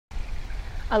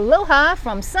Aloha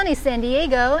from sunny San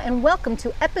Diego, and welcome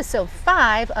to episode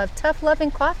 5 of Tough Love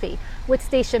and Coffee with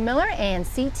Stacia Miller and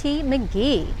CT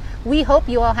McGee. We hope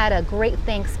you all had a great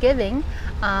Thanksgiving.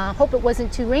 Hope it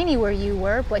wasn't too rainy where you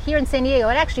were, but here in San Diego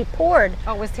it actually poured.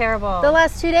 Oh, it was terrible. The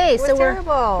last 2 days. It was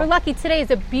terrible. We're lucky. Today is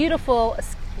a beautiful,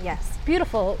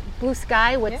 beautiful blue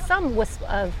sky with some wisp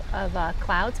of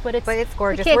clouds, but it's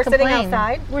gorgeous. We can't We're complain. sitting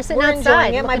outside. We're enjoying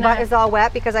outside. it. My butt is all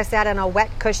wet because I sat on a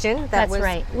wet cushion. That's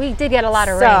right. We did get a lot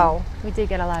of rain. We did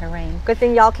get a lot of rain. Good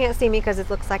thing y'all can't see me because it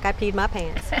looks like I peed my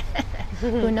pants.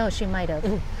 Who knows? She might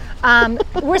have.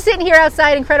 We're sitting here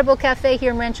outside Incredible Cafe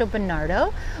here in Rancho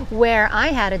Bernardo, where I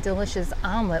had a delicious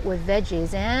omelet with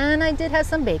veggies, and I did have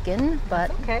some bacon. But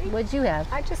what'd you have?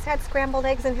 I just had scrambled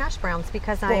eggs and hash browns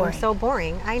because I am so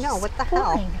boring. I know, what the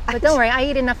hell? But don't worry, I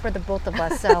eat enough for the both of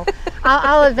us, so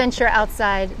I'll adventure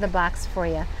outside the box for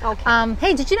you. Okay.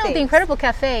 Hey, did you know the Incredible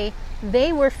Cafe?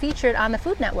 They were featured on the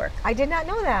Food Network. I did not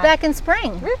know that. Back in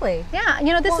spring. Really? Yeah.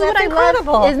 You know, this is what I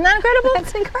love. Isn't that incredible?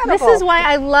 That's incredible. This is why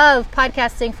I love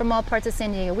podcasting from all parts of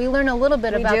San Diego. We learn a little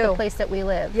bit about the place that we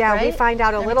live. Yeah, right? we find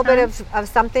out a little bit of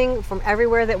something from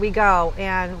everywhere that we go,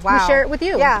 and wow. We share it with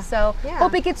you. Yeah. So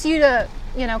hope it gets you to,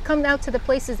 come out to the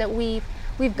places that we've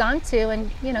gone to, and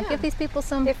give these people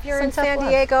some. If you're in San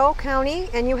Diego County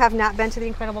and you have not been to the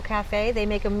Incredible Cafe, they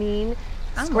make a mean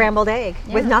scrambled egg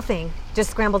with nothing,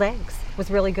 just scrambled eggs. It was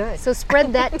really good. So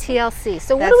spread that TLC.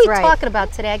 So what are we talking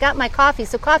about today? I got my coffee.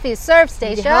 So coffee is served,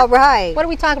 Stacia. All right. What are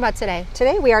we talking about today?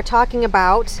 Today we are talking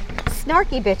about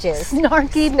snarky bitches.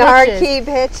 Snarky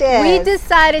bitches. We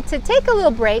decided to take a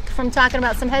little break from talking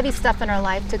about some heavy stuff in our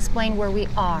life to explain where we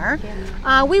are.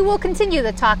 We will continue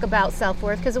to talk about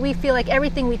self-worth because we feel like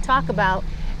everything we talk about,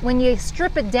 when you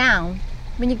strip it down,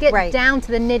 when you get down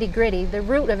to the nitty-gritty, the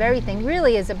root of everything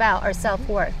really is about our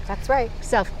self-worth. That's right.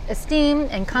 Self-esteem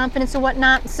and confidence and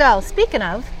whatnot. So, speaking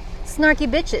of snarky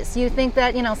bitches, you think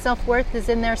that, self-worth is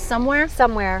in there somewhere?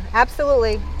 Somewhere,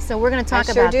 absolutely. So we're going to talk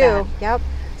about that. Yep.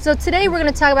 So today we're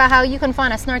going to talk about how you can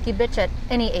find a snarky bitch at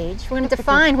any age. We're going to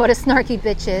define what a snarky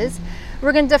bitch is.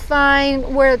 We're going to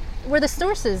define where the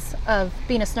sources of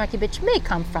being a snarky bitch may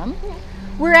come from.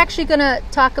 We're actually going to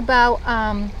talk about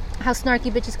how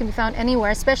snarky bitches can be found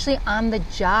anywhere, especially on the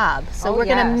job. So we're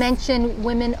going to mention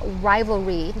women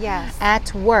rivalry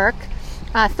at work.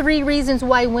 3 reasons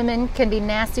why women can be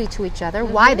nasty to each other,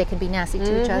 why they can be nasty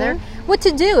to each other, what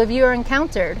to do if you're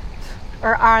encountered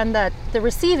or are on the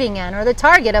receiving end or the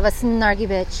target of a snarky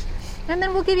bitch. And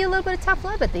then we'll give you a little bit of tough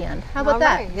love at the end. How about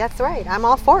that? Right. That's right. I'm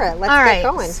all for it. Let's get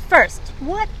going. First,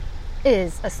 what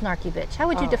is a snarky bitch? How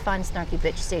would you define snarky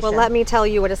bitch, Stacia? Well, let me tell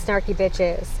you what a snarky bitch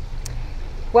is.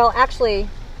 Well, actually,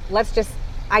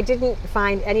 I didn't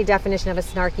find any definition of a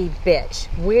snarky bitch.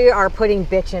 We are putting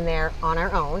bitch in there on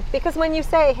our own. Because when you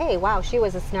say, hey, wow, she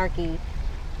was a snarky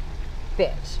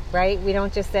bitch, right? We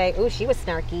don't just say, ooh, she was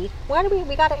snarky. Why do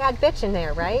we got to add bitch in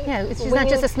there, right? Yeah, she's not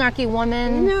just a snarky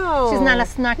woman. No. She's not a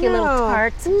snarky little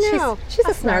tart. No, she's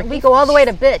a snarky. We go all the way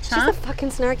to bitch, huh? She's a fucking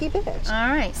snarky bitch.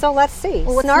 All right. So let's see.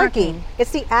 Well, snarky.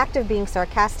 It's the act of being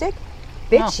sarcastic,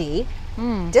 bitchy,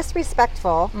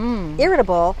 disrespectful,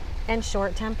 irritable, and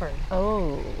short-tempered.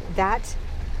 Oh. That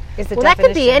is the definition. Well, that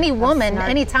could be any woman,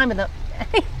 any time of the...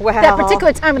 that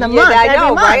particular time of the month. I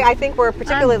know, right? I think we're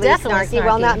particularly snarky.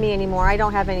 Well, not me anymore. I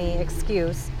don't have any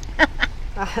excuse.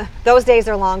 Those days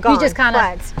are long gone. You just kind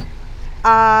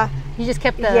of... you just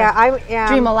kept the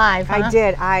dream alive, huh? I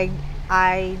did.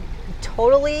 I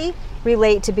totally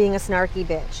relate to being a snarky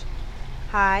bitch.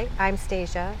 Hi, I'm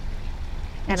Stacia.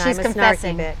 And I'm a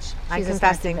snarky bitch. I'm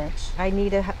confessing. I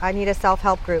need a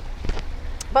self-help group.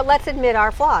 But let's admit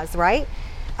our flaws, right?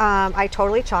 I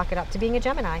totally chalk it up to being a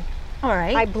Gemini. All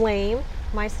right. I blame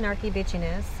my snarky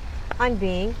bitchiness on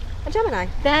being a Gemini.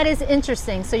 That is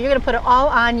interesting. So you're going to put it all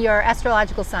on your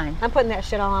astrological sign. I'm putting that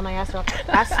shit all on my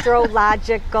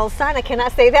astrological sign. I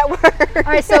cannot say that word. All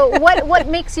right. So what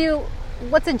makes you?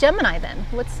 What's a Gemini then?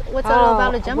 What's all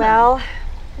about a Gemini? Well,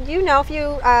 if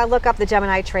you look up the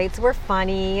Gemini traits, we're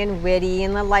funny and witty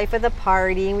and the life of the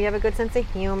party, and we have a good sense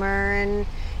of humor, and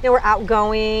we're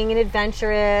outgoing and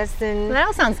adventurous, and well, that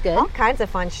all sounds good. All kinds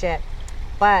of fun shit.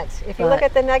 But if you look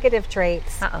at the negative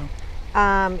traits,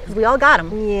 we all got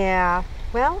them. Yeah.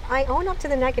 Well, I own up to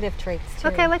the negative traits too.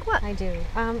 Okay, like what? I do.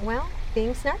 Well,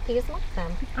 being snarky is one of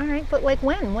them. All right, but like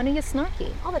when? When are you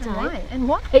snarky? All the time. And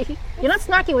why? You're not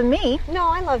snarky with me. No,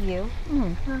 I love you.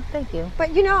 Well, thank you. But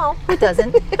who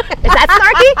doesn't? Is that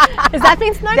snarky? Is that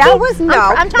being snarky? That was I'm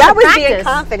trying that to was practice. being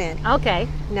confident. Okay.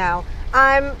 No.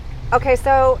 Okay,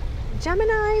 so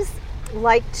Geminis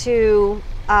like to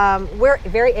we're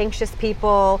very anxious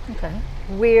people. Okay.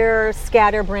 We're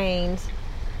scatterbrained.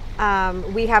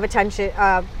 We have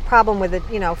problem with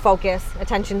focus,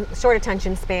 short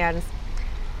attention spans.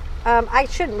 I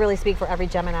shouldn't really speak for every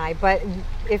Gemini, but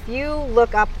if you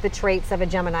look up the traits of a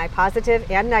Gemini, positive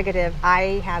and negative,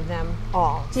 I have them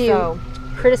all. Do you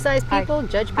criticize people,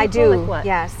 judge people? I do. Like what?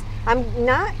 Yes. I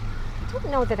don't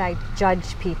know that I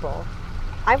judge people.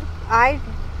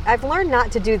 I've learned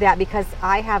not to do that because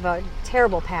I have a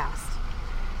terrible past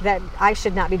that I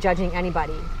should not be judging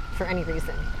anybody for any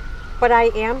reason. But I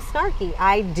am snarky.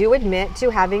 I do admit to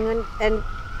having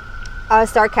a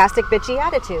sarcastic, bitchy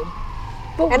attitude.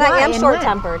 But and why I am and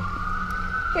short-tempered.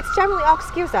 It's generally,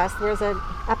 excuse us, there's an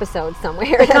episode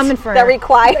somewhere coming for that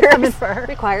her.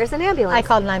 requires an ambulance. I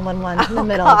called 911 in the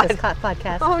middle of this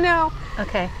podcast. Oh, no.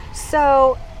 Okay.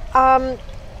 So,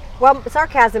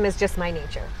 sarcasm is just my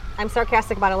nature. I'm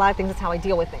sarcastic about a lot of things. It's how I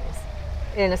deal with things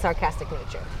in a sarcastic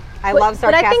nature. I love sarcastic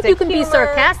But I think you can humor. be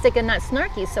sarcastic and not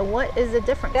snarky. So what is the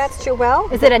difference? That's true. Well,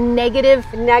 is it a negative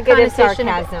connotation?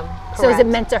 sarcasm? So is it Correct.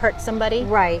 meant to hurt somebody?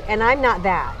 Right, and I'm not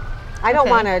that. I don't Okay.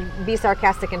 want to be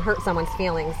sarcastic and hurt someone's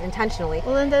feelings intentionally.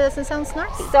 Well, then that doesn't sound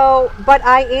snarky. So, but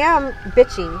I am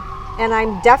bitchy, and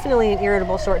I'm definitely an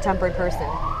irritable, short-tempered person.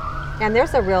 And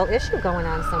there's a real issue going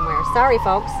on somewhere. Sorry,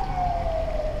 folks.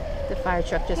 The fire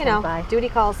truck just went by. Duty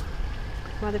calls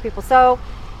from other people. So,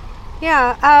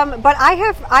 yeah, but I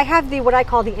have what I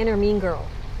call the inner mean girl.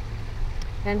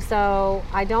 And so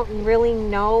I don't really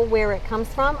know where it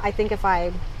comes from. I think if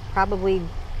I probably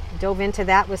dove into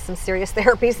that with some serious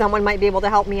therapy, someone might be able to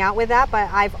help me out with that. But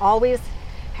I've always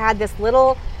had this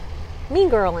little mean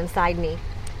girl inside me.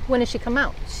 When does she come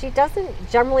out? She doesn't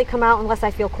generally come out unless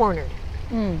I feel cornered.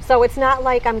 So it's not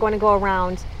like I'm going to go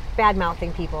around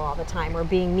bad-mouthing people all the time or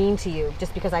being mean to you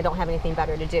just because I don't have anything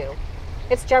better to do.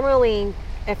 It's generally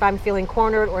if I'm feeling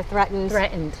cornered or threatened.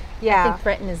 Threatened. Yeah. I think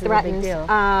threatened is a big deal.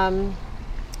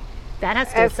 That has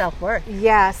to do with self-worth.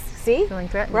 Yes. See? Feeling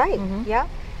threatened. Right. Yeah.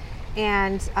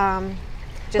 And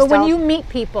just but when you meet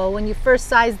people, when you first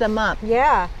size them up.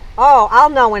 Yeah. Oh, I'll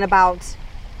know in about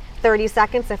 30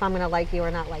 seconds if I'm going to like you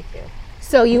or not like you.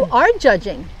 So you are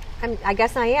judging. I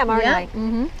guess I am, aren't I?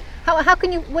 Mm-hmm. How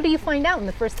can you, what do you find out in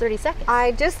the first 30 seconds?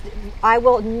 I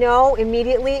will know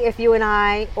immediately if you and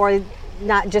I, or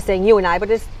not just saying you and I, but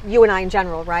just you and I in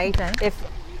general, right? Okay. If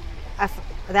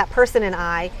that person and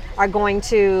I are going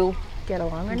to Get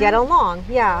along or get not? along,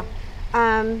 yeah.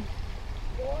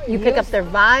 You pick up their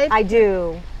vibe? I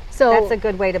do. So that's a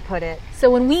good way to put it. So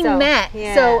when we met,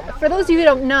 yeah. so for those of you who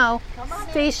don't know,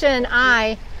 Stacia and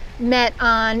I met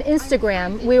on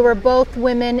Instagram. We were both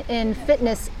women in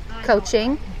fitness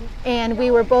coaching, and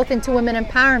we were both into women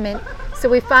empowerment. So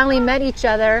we finally met each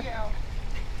other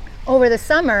over the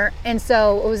summer, and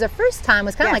so it was our first time. It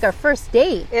was kind of Yes. like our first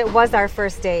date. It was our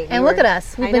first date. And look at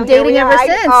us. We've I been know, here dating we ever are.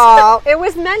 since. Oh, it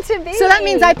was meant to be. So that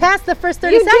means I passed the first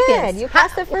 30 You seconds. did. You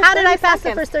passed the first How did I 30 pass the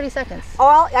seconds. first 30 seconds?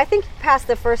 Oh, I think past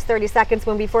the first 30 seconds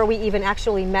before we even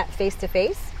actually met face to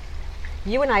face.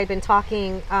 You and I had been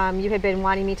talking. You had been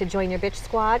wanting me to join your bitch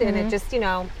squad, and it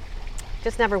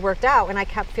just never worked out. And I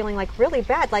kept feeling like really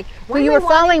bad. Like Well, you were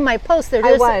following my post. There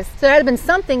I was. So there had been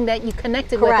something that you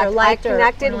connected Correct. with or liked. I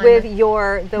connected with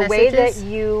the way that messages?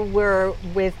 you were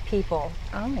with people.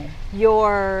 Oh.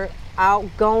 Your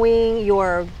outgoing,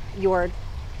 your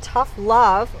tough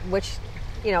love, which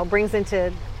brings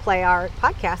into play our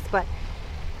podcast, but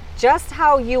just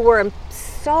how you were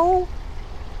so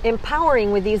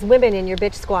empowering with these women in your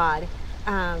bitch squad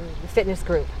fitness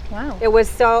group. Wow.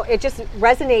 It just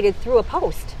resonated through a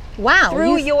post. Wow.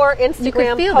 Through your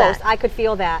Instagram feel post, that. I could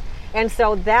feel that. And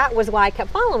so that was why I kept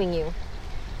following you.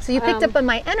 So you picked up on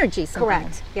my energy somehow.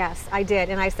 Correct. Yes, I did.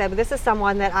 And I said, well, this is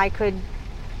someone that I could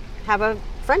have a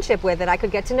friendship with, that I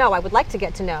could get to know. I would like to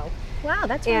get to know. Wow,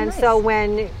 that's really And nice. so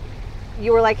when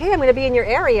you were like, hey, I'm going to be in your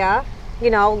area,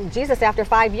 Jesus, after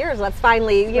 5 years, let's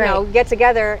finally, Right. get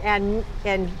together and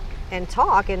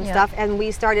talk and Yeah. stuff. And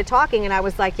we started talking, and I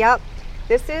was like, yep,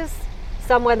 this is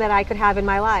someone that I could have in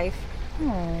my life.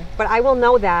 But I will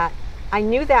know that. I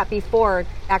knew that before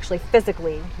actually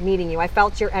physically meeting you. I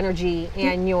felt your energy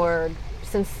and your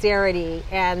sincerity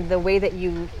and the way that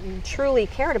you truly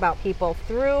cared about people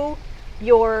through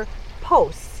your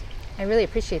posts. I really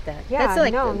appreciate that. Yeah, That's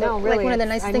like, really, like one of the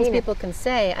nicest I things mean it. people can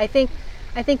say. I think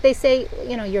they say,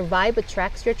 your vibe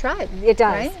attracts your tribe. It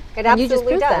does. Right? It And you just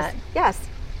absolutely proved does. that. Yes.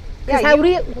 Because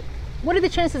Yeah, what are the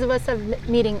chances of us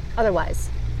meeting otherwise?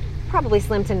 probably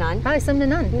slim to none. Probably some to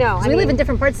none. No, 'Cause I we live mean- in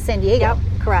different parts of San Diego. Yep,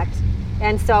 correct.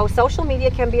 And so social media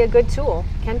can be a good tool.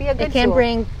 It can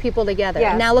bring people together.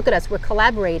 Yes. Now look at us. We're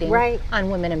collaborating Right.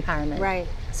 on women empowerment. Right.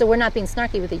 So we're not being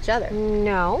snarky with each other.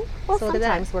 No. Well, So look at that.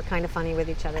 sometimes we're kind of funny with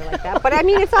each other like that. But I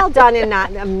mean, it's all done in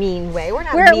not a mean way. We're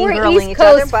not We're mean-girling East each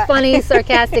Coast other. But funny,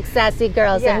 sarcastic, sassy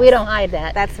girls, Yes. and we don't hide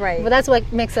that. That's right. But that's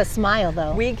what makes us smile,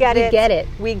 though. We get it. We get it.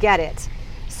 We get it.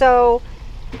 So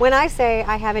when I say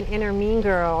I have an inner mean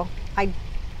girl, I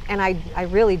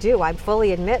really do. I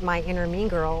fully admit my inner mean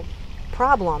girl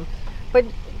problem. But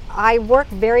I work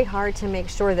very hard to make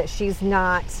sure that she's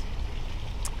not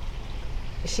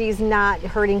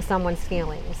hurting someone's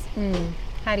feelings.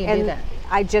 How do you do And that?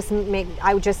 I just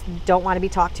don't want to be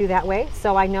talked to that way.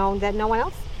 So I know that no one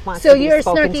else wants So to be you're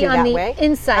spoken snarky to on that the way.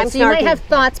 inside. I'm So you might snarky. have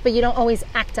thoughts, but you don't always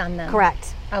act on them.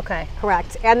 Correct. Okay.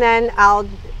 Correct. And then I'll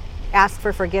ask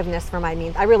for forgiveness for my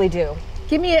mean. I really do.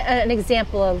 Give me an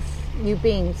example of you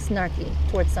being snarky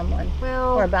towards someone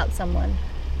Well, or about someone.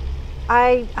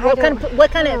 What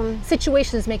What kind of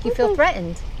situations make you feel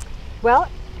threatened? Well,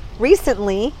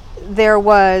 recently there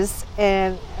was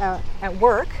at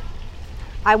work.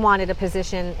 I wanted a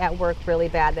position at work really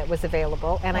bad that was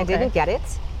available, and I Okay. didn't get it.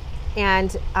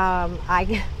 And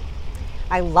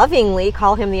I lovingly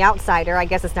call him the outsider. I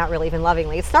guess it's not really even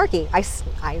lovingly. It's snarky.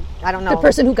 I don't know. The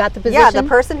person who got the position? Yeah, the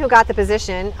person who got the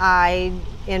position.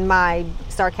 In my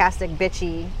sarcastic,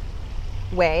 bitchy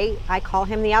way, I call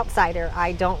him the outsider.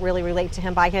 I don't really relate to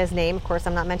him by his name. Of course,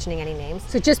 I'm not mentioning any names.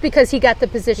 So just because he got the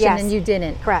position Yes. and you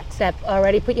didn't? Correct. That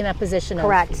already put you in that position of,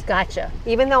 Correct. Gotcha.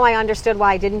 Even though I understood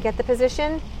why I didn't get the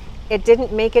position, it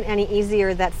didn't make it any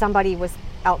easier that somebody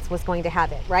else was going to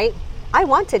have it, right? I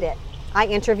wanted it. I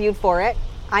interviewed for it.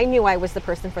 I knew I was the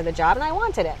person for the job, and I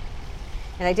wanted it.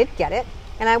 And I did get it.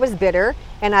 And I was bitter,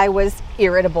 and I was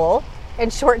irritable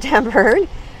and short-tempered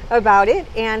about it.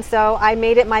 And so I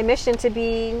made it my mission to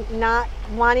be not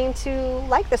wanting to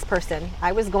like this person.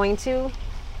 I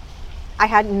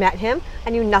hadn't met him.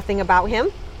 I knew nothing about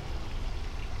him.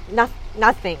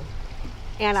 Nothing.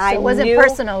 And So it wasn't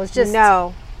personal, it was just-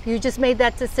 No. You just made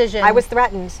that decision. I was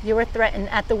threatened. You were threatened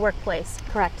at the workplace.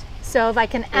 Correct. So if I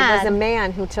can It add... was a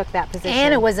man who took that position.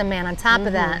 and it was a man on top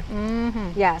of that.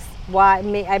 Mm-hmm. Yes.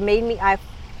 I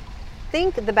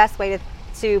think the best way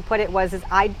to put it was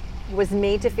I was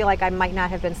made to feel like I might not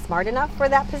have been smart enough for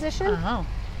that position. Oh.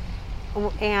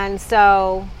 And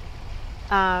so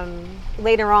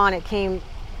later on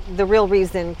the real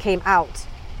reason came out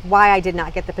why I did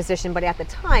not get the position, but at the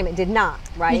time it did not,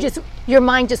 right? Your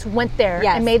mind just went there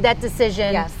Yes. and made that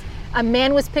decision. Yes. A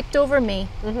man was picked over me,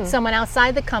 someone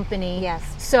outside the company. Yes.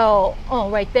 So,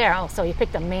 right there. Oh, so you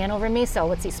picked a man over me. So,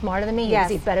 what's he smarter than me? Yes.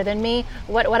 Is he better than me?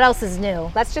 What else is new?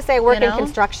 Let's just say I work You in know?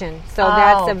 construction. So Oh.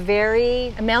 that's a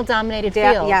very... A male-dominated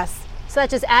field. Yes. So that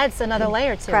just adds another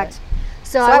layer to Correct. it.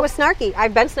 So I was snarky.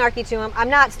 I've been snarky to him. I'm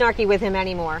not snarky with him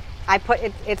anymore.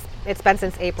 It's been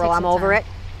since April. Takes I'm some over time. it.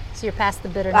 So you're past the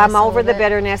bitterness. I'm a over little the bit.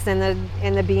 bitterness and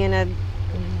the being a,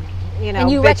 And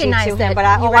you bitchy recognize to him. that-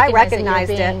 But you I recognize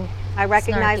that you're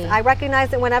recognized it. being I snarky.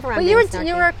 recognized it whenever I'm But being you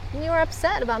snarky. were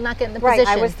upset about not getting the Right, I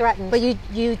position. was threatened. But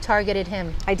you targeted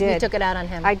him. I did. You took it out on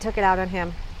him. I took it out on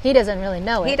him. He doesn't really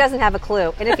know it. He doesn't have a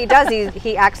clue, and if he does,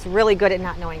 he acts really good at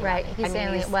not knowing. Right, about it. he's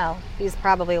handling it well. He's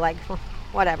probably like,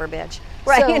 whatever, bitch.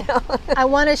 Right? So, you know? I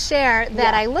want to share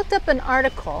that Yeah. I looked up an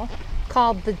article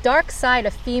called "The Dark Side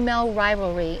of Female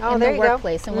Rivalry Oh, in there the you go.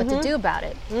 Workplace" and what to do about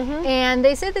it. And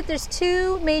they said that there's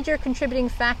two major contributing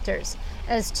factors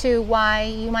as to why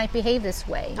you might behave this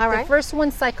way. All The right. first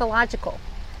one's psychological,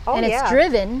 Oh, and it's yeah.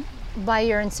 driven by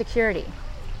your insecurity.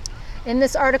 In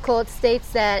this article, it states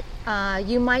that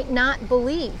you might not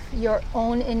believe your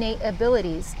own innate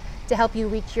abilities to help you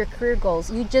reach your career goals.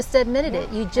 You just admitted it.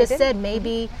 You just did. said,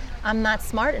 maybe I'm not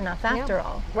smart enough after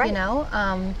all. Right. You know?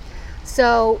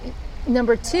 So,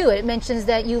 number two, it mentions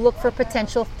that you look for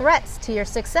potential threats to your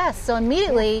success. So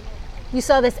immediately, you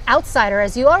saw this outsider,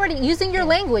 as you already, using your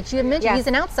language, you had mentioned Yes. he's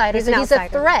an outsider, He's so an he's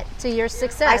outsider. a threat to your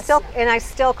success. I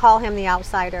still call him the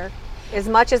outsider. As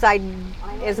much as I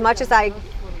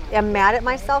am mad at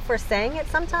myself for saying it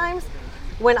sometimes,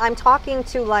 when I'm talking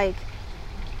to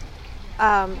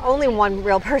only one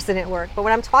real person at work, but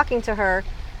when I'm talking to her,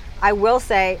 I will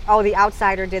say, "Oh, the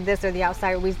outsider did this," or "The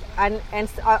outsider."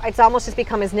 It's almost just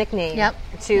become his nickname. Yep.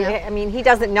 I mean, he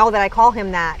doesn't know that I call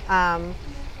him that,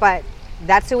 but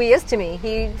that's who he is to me.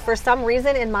 He, for some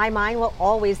reason, in my mind, will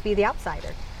always be the outsider.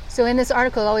 So in this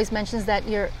article, it always mentions that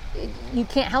you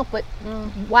can't help but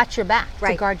watch your back, to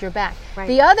Right. guard your back. Right.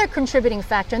 The other contributing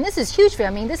factor, and this is huge for you,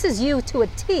 I mean, this is you to a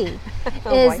T,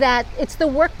 Oh, is boy. that it's the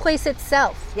workplace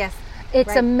itself. Yes.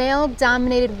 It's a Right.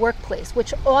 male-dominated workplace,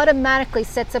 which automatically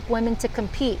sets up women to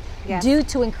compete Yes. due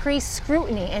to increased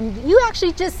scrutiny. And you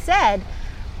actually just said,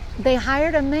 they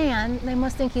hired a man, they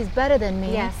must think he's better than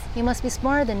me. Yes. He must be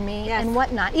smarter than me, Yes. and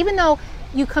whatnot. Even though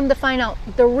you come to find out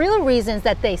the real reasons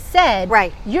that they said,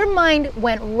 Right. your mind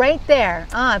went right there.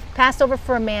 I've passed over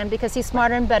for a man because he's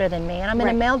smarter and better than me, and I'm in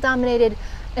a Right. male-dominated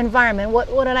environment. What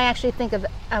did I actually think of?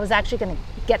 I was actually going to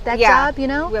get that Yeah. job, you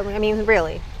know? Well, I mean,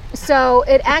 really. So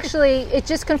it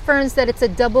just confirms that it's a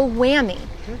double whammy,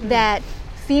 that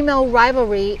female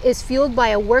rivalry is fueled by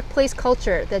a workplace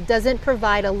culture that doesn't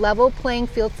provide a level playing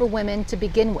field for women to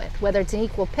begin with, whether it's an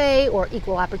equal pay or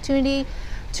equal opportunity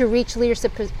to reach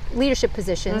leadership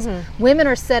positions. Women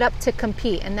are set up to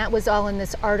compete, and that was all in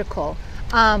this article.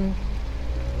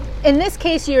 In this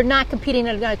case, you're not competing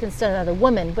against another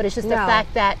woman, but it's just the No.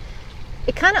 fact that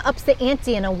it kind of ups the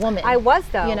ante in a woman. I was,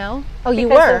 though. You know? Oh, you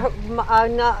Because were?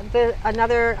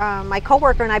 my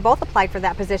coworker and I both applied for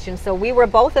that position, so we were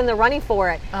both in the running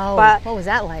for it. Oh, but what was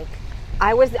that like?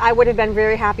 I would have been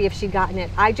very happy if she'd gotten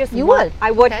it. I just You wa- would? I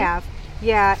would Okay. have.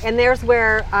 Yeah, and there's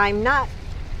where I'm not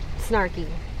snarky.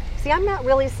 See, I'm not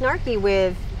really snarky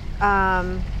with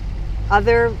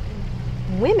other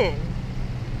women.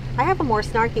 I have a more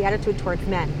snarky attitude towards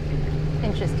men.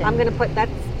 Interesting. I'm going to put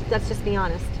let's just be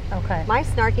honest. Okay. My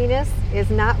snarkiness is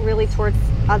not really towards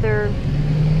other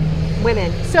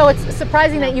women. So it's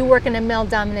surprising that you work in a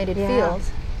male-dominated Yeah. field.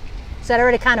 So that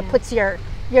already kind of puts your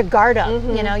guard up.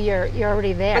 Mm-hmm. You know, you're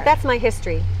already there. But that's my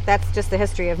history. That's just the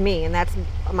history of me, and that's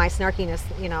my snarkiness.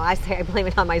 You know, I say I blame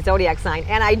it on my zodiac sign,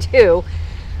 and I do.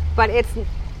 But it's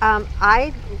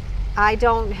I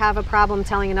don't have a problem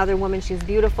telling another woman she's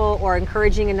beautiful or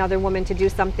encouraging another woman to do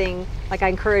something. Like I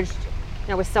encouraged.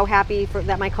 I was so happy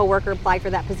that my coworker applied for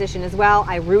that position as well.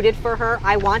 I rooted for her.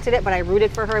 I wanted it, but I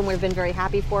rooted for her and would have been very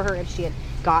happy for her if she had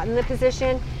gotten the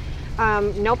position.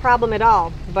 No problem at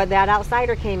all. But that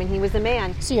outsider came, and he was a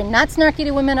man. So you're not snarky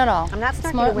to women at all. I'm not It's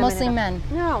snarky to women mostly at all. men.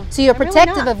 No. So you're I'm really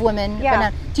protective not. of women. Yeah. But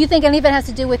not, do you think any of it has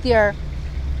to do with your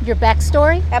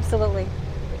backstory? Absolutely.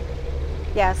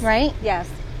 Yes. Right? Yes.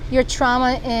 Your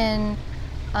trauma in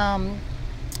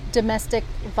domestic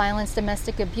violence,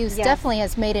 domestic abuse Yes. definitely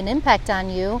has made an impact on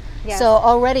you. Yes. So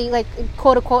already, like,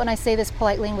 quote unquote, and I say this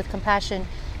politely and with compassion,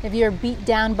 if you're beat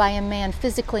down by a man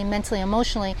physically, mentally,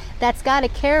 emotionally, that's got to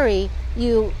carry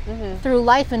you through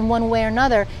life in one way or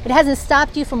another. It hasn't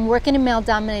stopped you from working in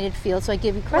male-dominated fields, so I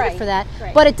give you credit Right. for that.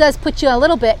 Right. But it does put you a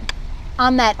little bit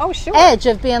on that Oh, sure. edge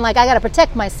of being like, I got to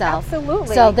protect myself.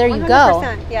 Absolutely. So there you go.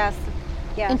 100%. Yes.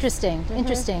 Yes. Interesting.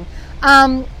 Interesting.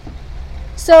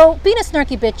 So being a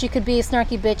snarky bitch, you could be a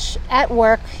snarky bitch at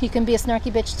work. You can be a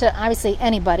snarky bitch to obviously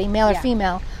anybody, male or Yeah.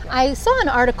 female. I saw an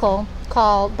article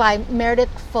called by Meredith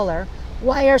Fuller,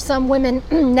 "Why Are Some Women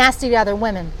Nasty to Other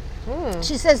Women?"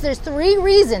 She says there's 3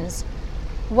 reasons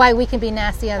why we can be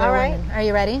nasty to other All right. women. Are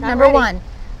you ready? I'm Number ready.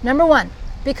 one,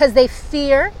 because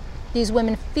these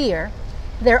women fear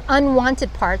their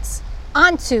unwanted parts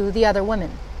onto the other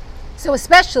women. So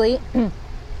especially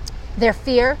their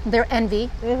fear, their envy,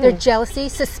 their jealousy,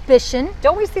 suspicion,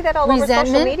 Don't we see that all over social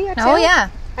resentment. media too? Oh, yeah.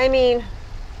 I mean,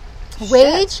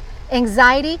 Rage,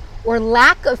 anxiety, or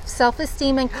lack of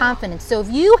self-esteem and confidence. So if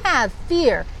you have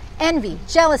fear, envy,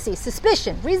 jealousy,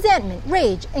 suspicion, resentment,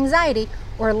 rage, anxiety,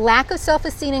 or lack of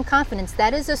self-esteem and confidence,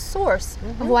 that is a source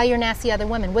of why you're nasty to other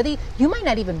women. Whether you might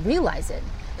not even realize it.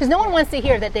 Because no one wants to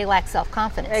hear that they lack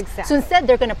self-confidence. Exactly. So instead,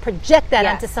 they're going to project that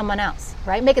Yes. onto someone else,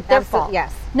 right? Make it their fault.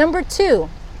 Yes. Number 2,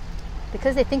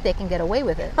 because they think they can get away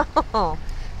with it. oh,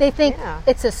 They think Yeah.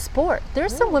 it's a sport.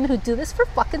 There's some women who do this for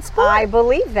fucking sport. I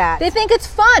believe that. They think it's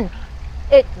fun.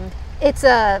 It's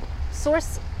a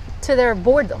source to their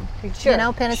boredom. Sure, You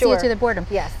know, panacea sure. to their boredom.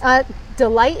 Yes.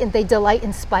 They delight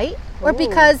in spite, or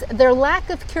because their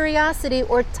lack of curiosity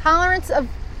or tolerance of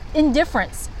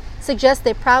indifference suggests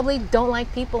they probably don't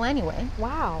like people anyway.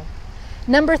 Wow.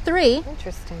 Number 3,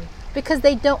 Interesting. because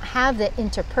they don't have the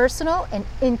interpersonal and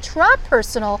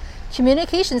intrapersonal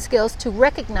communication skills to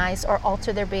recognize or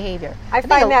alter their behavior. I think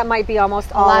find that might be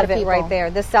almost all lot of of it people. right there.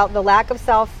 The lack of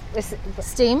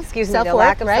esteem, excuse me, self-worth, the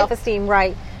lack of right? self-esteem,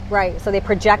 right. So they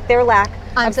project their lack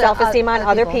of Onto self-esteem on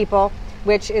other other people,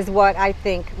 which is what I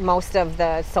think most of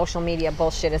the social media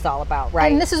bullshit is all about, right?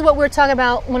 And this is what we were talking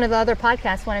about one of the other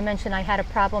podcasts when I mentioned I had a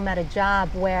problem at a job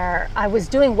where I was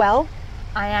doing well.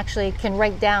 I actually can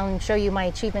write down and show you my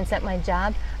achievements at my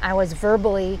job. I was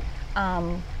verbally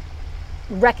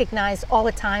recognized all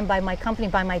the time by my company,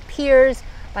 by my peers,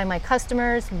 by my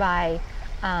customers, by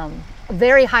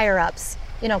very higher ups.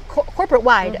 You know, corporate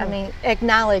wide. I mean,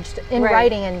 acknowledged in Right.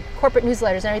 writing and corporate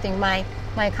newsletters and everything, my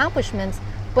accomplishments.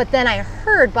 But then I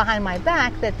heard behind my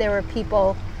back that there were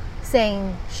people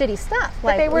saying shitty stuff.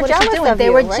 But they were what is she jealous doing? of They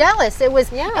you, were right? jealous. It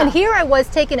was, Yeah. and here I was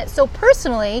taking it so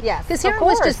personally. Yes, Because here of I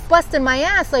was course. just busting my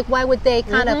ass. Like, why would they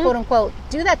kind of quote unquote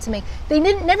do that to me? They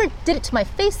never did it to my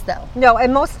face though. No,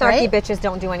 and most snarky Right? bitches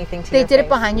don't do anything to They your did face. it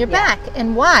behind your Yeah. back.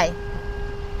 And why?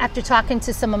 After talking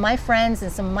to some of my friends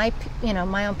and some of my,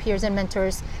 my own peers and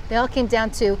mentors, they all came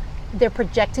down to they're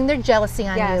projecting their jealousy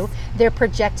on Yes. you. They're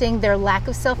projecting their lack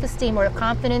of self-esteem or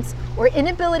confidence or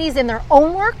inabilities in their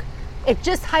own work. It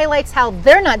just highlights how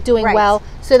they're not doing Right. well,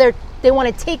 so they want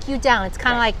to take you down. It's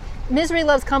kind of like misery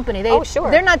loves company. Oh,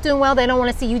 sure. They're not doing well. They don't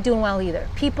want to see you doing well either.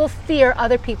 People fear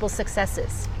other people's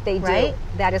successes. They do. Right?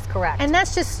 That is correct. And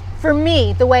that's just, for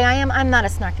me, the way I am. I'm not a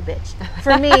snarky bitch.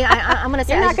 For me, I'm going to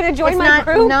say... You're not gonna join it's my not,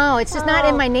 group? No, it's just not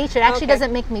in my nature. It actually Okay.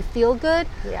 doesn't make me feel good.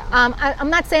 Yeah. I'm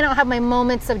not saying I don't have my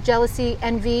moments of jealousy,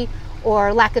 envy,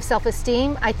 or lack of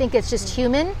self-esteem. I think it's just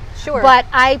human. Sure. But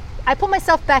I put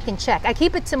myself back in check. I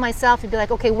keep it to myself and be like,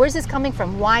 okay, where's this coming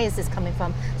from? Why is this coming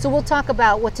from? So we'll talk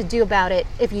about what to do about it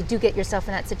if you do get yourself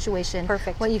in that situation.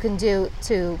 Perfect. What you can do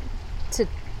to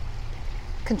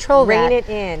control Rein that. it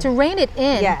in. To rein it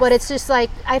in. Yes. But it's just like,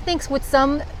 I think with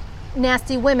some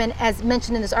nasty women, as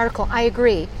mentioned in this article, I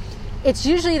agree. It's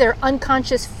usually their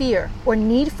unconscious fear or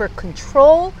need for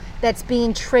control that's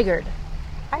being triggered,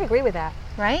 I agree with that.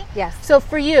 right? Yes. So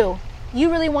for you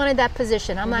really wanted that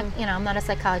position. I'm not, I'm not a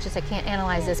psychologist. I can't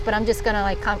analyze this, but I'm just going to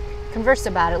like converse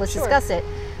about it. Let's Sure. discuss it.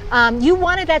 You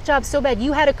wanted that job so bad.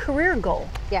 You had a career goal,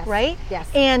 Yes. right? Yes.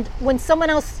 And when someone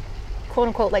else, quote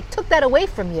unquote, like took that away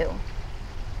from you,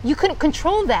 you couldn't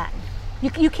control that.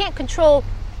 You can't control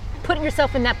putting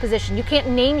yourself in that position. You can't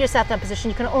name yourself that position.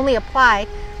 You can only apply.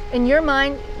 In your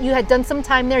mind, you had done some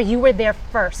time there. You were there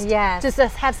first. Yes. Just to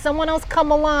have someone else come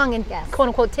along and Yes. quote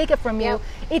unquote take it from you. Yep.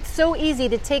 It's so easy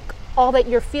to take all that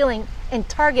you're feeling and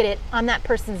target it on that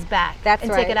person's back. That's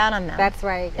and right. take it out on them. That's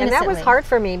right. And that was innocently. hard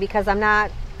for me because I'm not,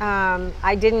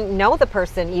 I didn't know the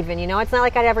person even, it's not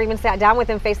like I'd ever even sat down with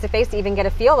him face to face to even get a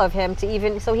feel of him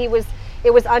so it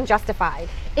was unjustified.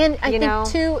 And I you think know?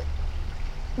 too,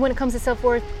 when it comes to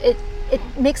self-worth, it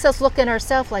makes us look at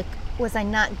ourselves like, was I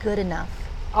not good enough?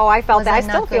 Oh, I felt Was that. I I not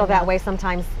still good feel that enough? way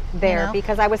sometimes there know?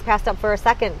 because I was passed up for a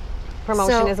second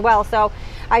promotion So- as well. So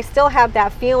I still have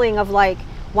that feeling of like,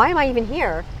 why am I even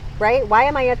here? Right? Why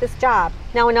am I at this job?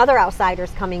 Now another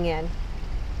outsider's coming in,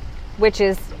 which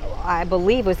is, I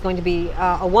believe, was going to be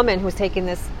a woman who's taking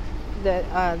the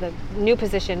new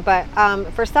position. But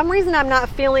for some reason, I'm not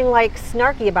feeling like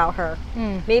snarky about her.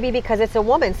 Maybe because it's a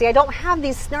woman. See, I don't have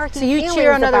these snarky So you feelings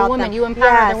cheer on other about women, them. you empower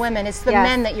Yes. other women. It's the Yes.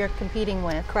 men that you're competing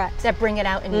with. Correct. That bring it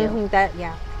out in you. Mhm, that,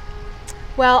 yeah.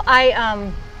 Well,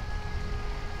 I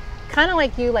kind of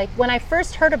like you, like when I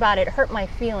first heard about it, it hurt my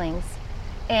feelings.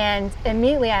 And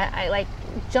immediately I like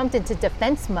jumped into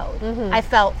defense mode. I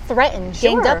felt threatened,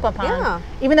 ganged Sure, up upon. yeah.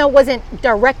 Even though it wasn't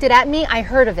directed at me, I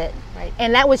heard of it. Right.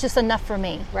 And that was just enough for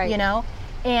me, Right.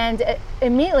 And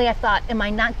immediately I thought, am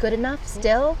I not good enough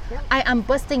still? Yeah. I'm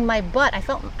busting my butt.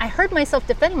 I heard myself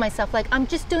defending myself, like I'm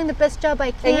just doing the best job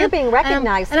I can. And you're being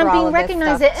recognized and I'm for being all of this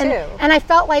recognized stuff, and, too. and I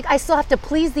felt like I still have to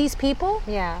please these people.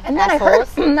 Yeah, And then assholes.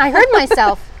 I heard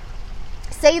myself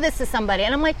say this to somebody,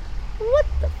 and I'm like, what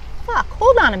the fuck?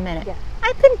 Hold on a minute. Yeah.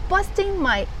 I've been busting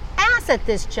my ass at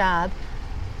this job,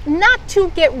 not to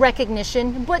get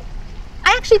recognition, but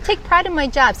I actually take pride in my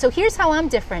job. So here's how I'm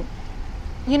different.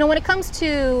 When it comes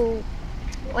to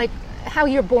like how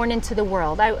you're born into the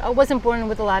world, I wasn't born in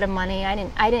with a lot of money. I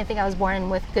didn't think I was born in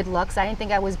with good looks. I didn't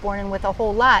think I was born in with a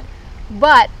whole lot,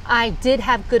 but I did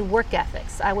have good work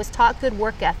ethics. I was taught good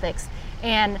work ethics,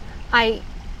 and I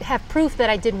have proof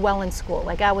that I did well in school.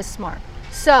 Like I was smart.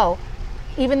 So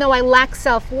even though I lack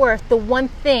self-worth, the one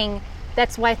thing,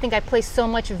 that's why I think I place so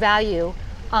much value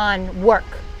on work.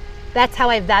 That's how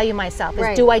I value myself, is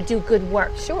Right. do I do good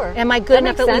work? Sure. Am I good That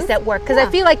enough makes at least sense. at work? Because Yeah.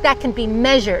 I feel like that can be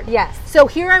measured. Yes. So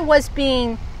here I was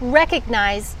being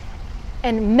recognized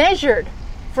and measured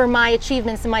for my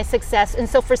achievements and my success. And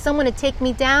so for someone to take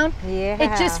me down, Yeah.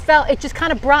 it just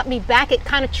kind of brought me back. It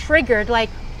kind of triggered like,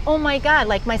 oh my God,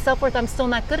 like my self-worth, I'm still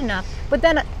not good enough. But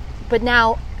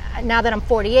now that I'm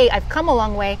 48, I've come a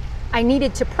long way. I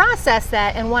needed to process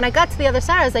that. And when I got to the other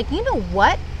side, I was like, you know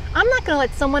what? I'm not going to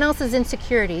let someone else's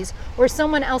insecurities or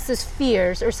someone else's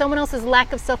fears or someone else's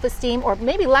lack of self-esteem or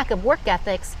maybe lack of work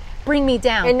ethics bring me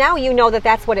down. And now you know that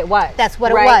that's what it was. That's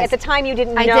what it right? was. At the time, you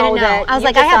didn't know. I didn't know. That I was you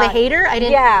like, just I have a thought- hater. I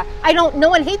didn't. Yeah. No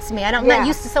one hates me. I'm Yeah. not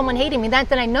used to someone hating me.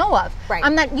 That I know of. Right.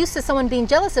 I'm not used to someone being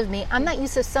jealous of me. I'm not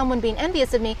used to someone being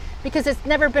envious of me because it's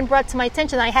never been brought to my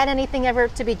attention that I had anything ever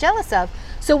to be jealous of.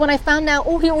 So when I found out,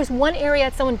 oh, here was one area I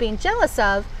had someone being jealous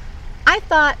of, I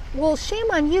thought, well, shame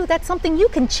on you. That's something you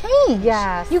can change.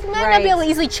 Yes, You might not be able to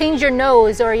easily change your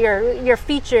nose or your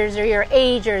features or your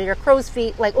age or your crow's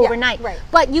feet like overnight. right.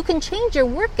 But you can change your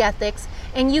work ethics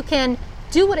and you can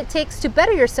do what it takes to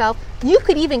better yourself. You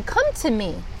could even come to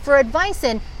me for advice,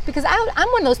 and because I'm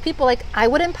one of those people, like, I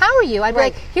would empower you. I'd be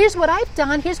like, here's what I've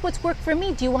done. Here's what's worked for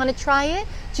me. Do you want to try it?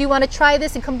 Do you want to try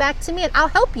this and come back to me? And I'll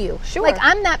help you. Sure. Like,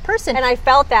 I'm that person. And I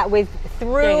felt that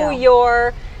through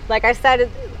your, like I said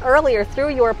earlier, through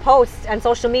your posts and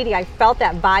social media, I felt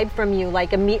that vibe from you. Like,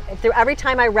 through every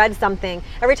time I read something,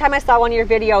 every time I saw one of your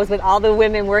videos with all the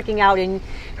women working out and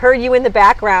heard you in the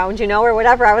background, you know, or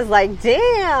whatever, I was like,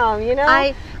 damn, you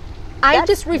know. I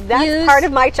just refuse. That's part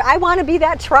of I want to be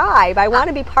that tribe. I want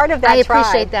to be part of that tribe. I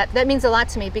appreciate that. That means a lot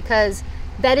to me because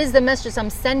that is the message I'm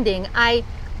sending. I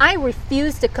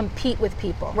refuse to compete with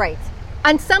people. Right.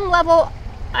 On some level,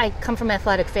 I come from an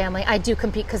athletic family. I do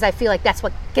compete because I feel like that's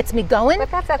what gets me going.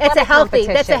 But that's it's a healthy,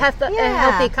 competition. a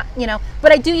healthy, you know.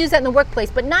 But I do use that in the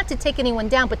workplace, but not to take anyone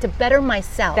down, but to better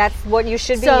myself. That's what you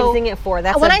should be using it for.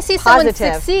 That's when I see positive.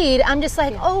 Someone succeed, I'm just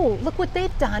like, oh, look what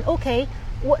they've done. Okay,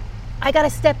 I got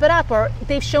to step it up, or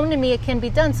they've shown to me it can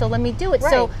be done, so let me do it. Right.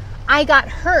 So I got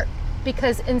hurt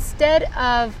because instead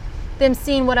of them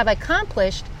seeing what I've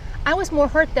accomplished, I was more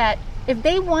hurt that if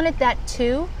they wanted that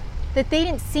too, that they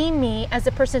didn't see me as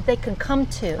a person that they can come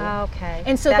to. Okay.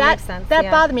 And so that makes sense.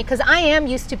 That bothered me because I am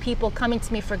used to people coming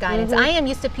to me for guidance. I am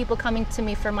used to people coming to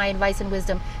me for my advice and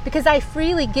wisdom because I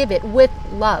freely give it with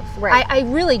love. Right. I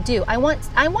really do. I want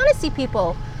to see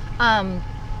people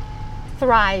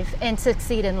thrive and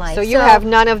succeed in life. So you have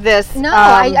none of this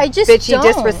I just bitchy, don't.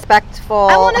 disrespectful.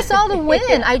 I want us all to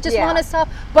win. I just want us all.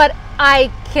 But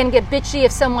I can get bitchy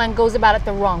if someone goes about it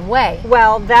the wrong way.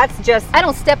 Well, that's just... I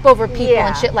don't step over people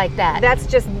and shit like that. That's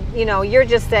just, you know, you're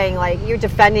just saying, like, you're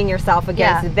defending yourself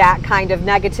against that kind of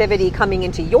negativity coming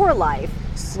into your life,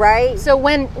 right? So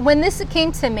when this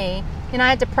came to me, you know, I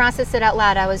had to process it out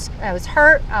loud. I was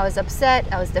hurt. I was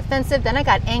upset. I was defensive. Then I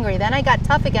got angry. Then I got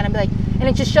tough again. I'd be like, and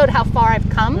it just showed how far I've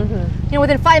come. You know,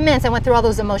 within 5 minutes, I went through all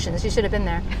those emotions. You should have been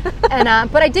there.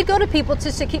 And but I did go to people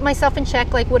to keep myself in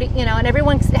check. Like, what, you know, and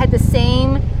everyone had the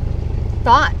same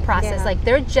thought process. Yeah. Like,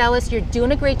 they're jealous. You're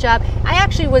doing a great job. I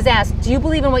actually was asked, do you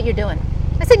believe in what you're doing?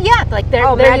 I said, yeah. Like, there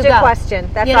you go. Magic question.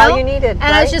 That's all you needed. And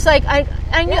I was just like,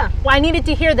 I knew. Well, I needed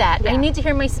to hear that. Yeah. I need to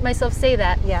hear myself say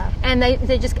that. Yeah. And I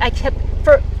kept,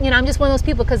 you know, I'm just one of those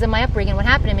people because of my upbringing, what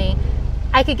happened to me,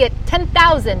 I could get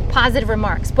 10,000 positive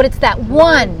remarks, but it's that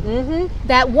one.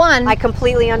 That one. I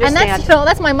completely understand. And that's, you know,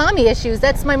 that's my mommy issues.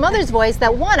 That's my mother's voice.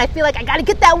 That one. I feel like I got to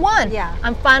get that one. Yeah.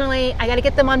 I got to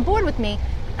get them on board with me.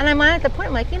 And I'm at the point,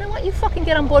 I'm like, you know what? You fucking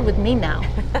get on board with me now.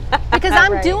 Because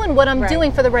I'm doing what I'm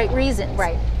doing for the right reasons.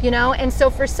 Right. You know? And so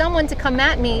for someone to come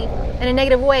at me in a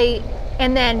negative way,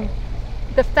 and then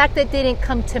the fact that they didn't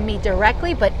come to me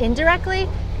directly, but indirectly,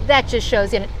 that just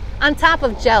shows, you know, on top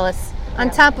of jealous, on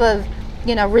top of,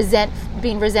 you know,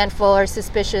 being resentful or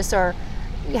suspicious or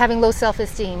having low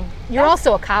self-esteem, you're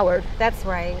also a coward. That's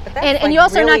right. But that's and you're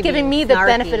also not giving me the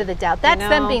benefit of the doubt. That's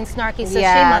them being snarky, so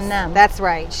shame on them. That's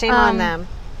right. Shame on them.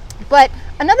 But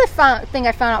another thing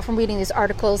I found out from reading these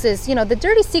articles is, you know, the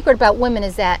dirty secret about women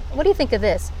is that, what do you think of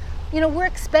this? You know, we're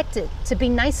expected to be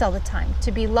nice all the time,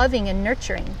 to be loving and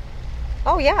nurturing.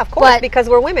 Oh yeah, of course, because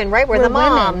we're women, right? We're the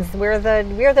moms. Women.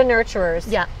 We're the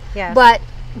nurturers. Yeah. Yeah. But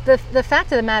the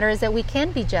fact of the matter is that we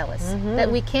can be jealous.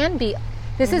 That we can be.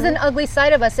 This is an ugly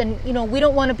side of us, and you know we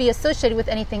don't want to be associated with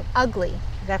anything ugly.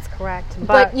 That's correct.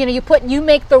 But you know, you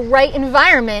make the right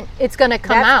environment, it's going to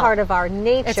come out. That's part of our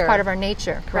nature. It's part of our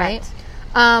nature, correct.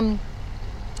 Right?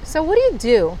 So what do you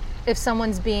do if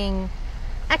someone's being?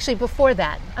 Actually, before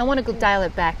that, I want to go dial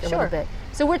it back a little bit.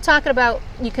 So we're talking about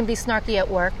you can be snarky at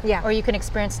work, or you can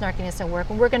experience snarkiness at work,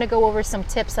 and we're going to go over some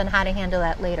tips on how to handle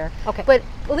that later. Okay. But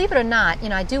believe it or not, you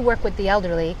know, I do work with the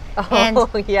elderly, and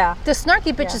the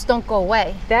snarky bitches don't go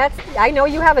away. I know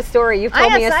you have a story. You've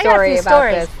told me a story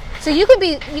about this. So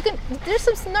there's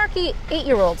some snarky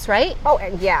 8-year-olds, right? Oh,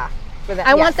 yeah.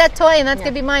 I want that toy, and that's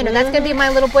going to be mine, or that's going to be my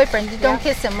little boyfriend. You don't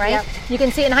kiss him, right? Yep. You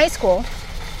can see it in high school.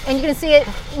 And you can see it,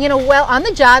 you know, well on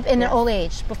the job and in old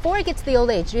age. Before I get to the old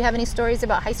age, do you have any stories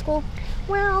about high school?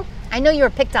 Well, I know you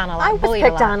were picked on a lot. I was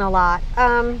picked on a lot.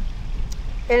 And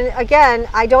again,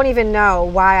 I don't even know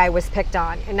why I was picked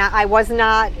on. And I was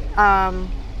not,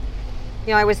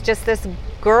 you know, I was just this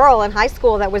girl in high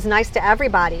school that was nice to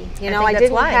everybody. You know, I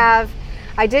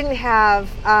didn't have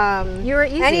you were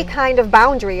easy. Any kind of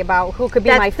boundary about who could be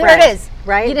my friend. There it is.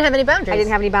 Right? You didn't have any boundaries. I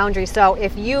didn't have any boundaries. So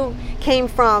if you came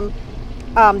from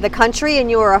the country and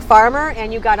you were a farmer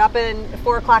and you got up at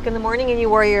 4 o'clock in the morning and you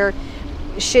wore your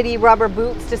shitty rubber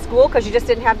boots to school because you just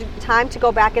didn't have time to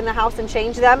go back in the house and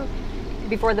change them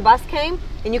before the bus came,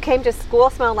 and you came to school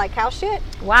smelling like cow shit,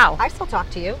 Wow. I still talk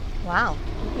to you. Wow.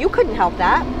 You couldn't help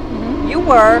that. You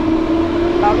were,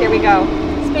 oh, here we go.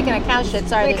 Speaking of cow shit,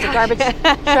 sorry, there's a garbage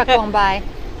truck going by.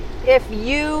 If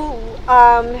you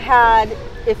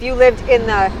if you lived in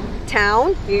the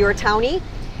town, you were a townie,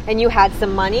 and you had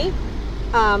some money,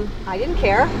 I didn't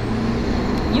care.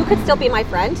 You could still be my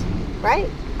friend, right?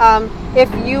 If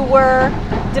you were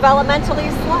developmentally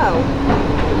slow,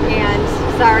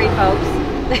 and sorry, folks.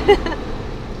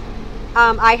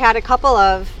 I had a couple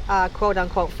of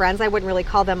quote-unquote friends. I wouldn't really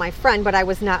call them my friend, but I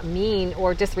was not mean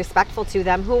or disrespectful to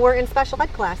them, who were in special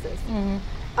ed classes.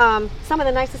 Some of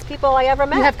the nicest people I ever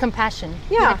met. You have compassion.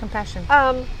 Yeah. You have compassion.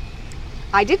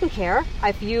 I didn't care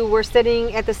if you were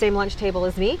sitting at the same lunch table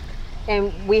as me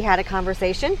and we had a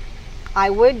conversation. I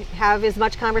would have as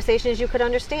much conversation as you could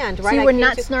understand, right? So you were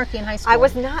not snarky in high school? I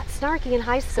was not snarky in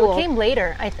high school. So it came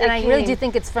later. I really do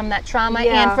think it's from that trauma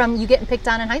Yeah. and from you getting picked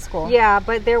on in high school. Yeah,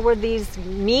 but there were these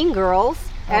mean girls,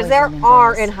 Always as there the mean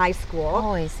are girls. in high school.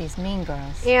 Always these mean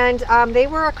girls. And they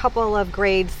were a couple of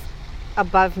grades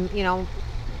above, you know,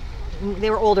 they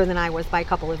were older than I was by a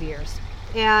couple of years.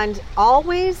 And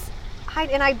always,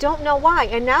 and I don't know why.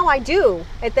 And now I do.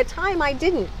 At the time, I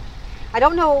didn't. I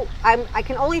don't know. I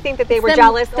can only think that they were Them-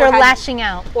 jealous. They're or had, lashing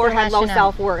out. Or They're had low lashing out.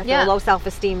 self-worth Yeah. or low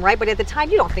self-esteem, right? But at the time,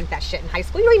 you don't think that shit in high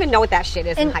school. You don't even know what that shit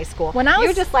is in And high school. when I was-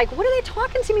 You're just like, what are they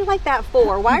talking to me like that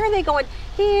for? Why are they going,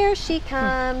 here she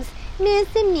comes, Miss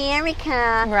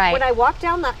America. Right. When I walked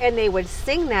down and they would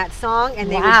sing that song and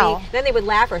Wow. then they would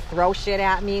laugh or throw shit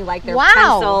at me like their Wow.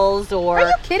 pencils or. Are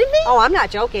you kidding me? Oh, I'm not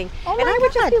joking. Oh and my I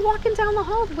would just God. be walking down the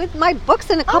hall with my books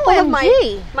and a couple of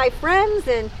OMG. my friends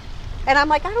and I'm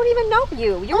like, I don't even know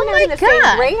you. You're Oh not my in the God.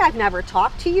 same grade. I've never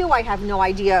talked to you. I have no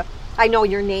idea. I know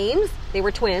your names. They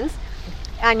were twins.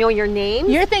 I know your names.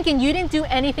 You're thinking you didn't do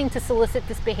anything to solicit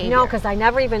this behavior. No, because I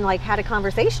never even had a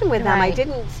conversation with them. Right.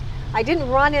 I didn't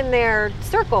run in their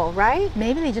circle, right?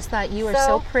 Maybe they just thought you were So-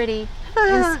 so pretty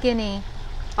and skinny.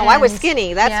 Oh, I was And-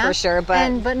 skinny, that's yeah. for sure.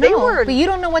 But but they no, were. but you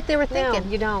don't know what they were No,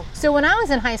 thinking. you don't. So when I was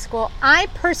in high school, I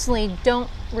personally don't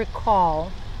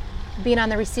recall being on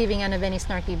the receiving end of any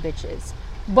snarky bitches,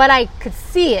 but I could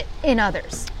see it in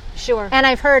others. Sure. And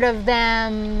I've heard of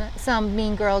them, some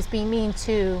mean girls being mean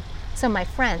to some of my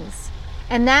friends.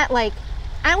 And that,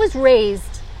 I was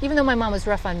raised, even though my mom was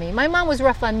rough on me, my mom was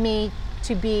rough on me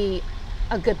to be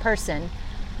a good person,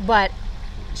 but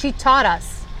she taught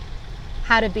us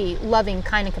how to be loving,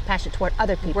 kind, and compassionate toward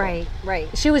other people. Right.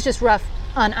 She was just rough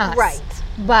on us. Right.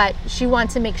 But she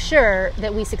wanted to make sure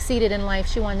that we succeeded in life.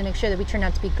 She wanted to make sure that we turned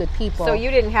out to be good people. So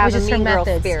you didn't have Which a is her mean girl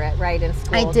methods. spirit, right, in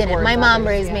school? I didn't. towards My mom others,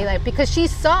 raised me yeah. because she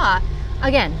saw.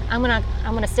 Again, I'm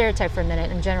gonna stereotype for a minute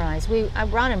and generalize. I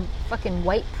brought in fucking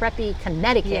white preppy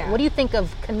Connecticut. Yeah. What do you think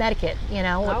of Connecticut? You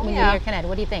know, Oh, when you yeah. hear Connecticut,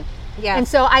 what do you think? Yes. And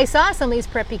so I saw some of these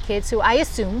preppy kids who I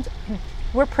assumed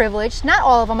were privileged. Not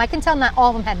all of them. I can tell not all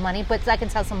of them had money, but I can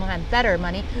tell some of them had better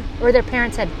money, or their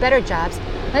parents had better jobs.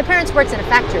 My parents worked in a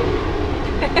factory.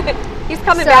 He's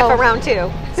coming So- back around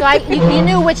too. So you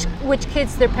knew which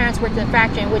kids their parents worked in the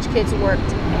factory and which kids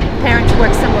parents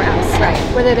worked somewhere else.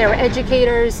 Right. Whether they were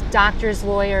educators, doctors,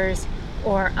 lawyers,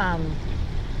 or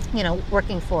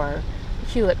working for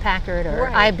Hewlett Packard or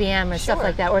Right. IBM or stuff Sure.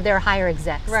 like that, or they're higher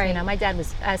execs. Right. You know, my dad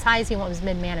was as high as he went was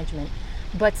mid-management,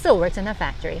 but still worked in the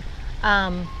factory.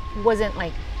 Wasn't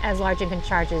as large in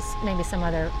charge as maybe some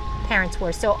other parents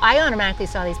were. So I automatically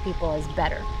saw these people as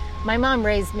better. My mom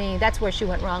raised me, that's where she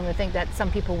went wrong, to think that some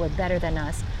people were better than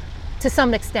us to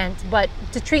some extent, but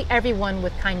to treat everyone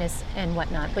with kindness and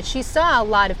whatnot. But she saw a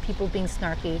lot of people being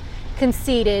snarky,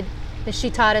 conceited. That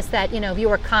she taught us that, if you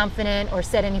were confident or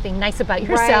said anything nice about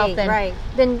yourself, Right.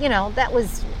 then that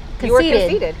was conceited. You were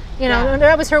conceited. Yeah.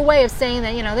 That was her way of saying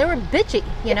that, they were bitchy,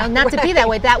 not to be that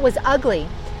way. That was ugly.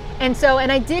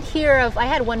 And I did hear I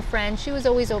had one friend, she was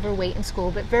always overweight in school,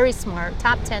 but very smart,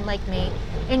 top 10 like me.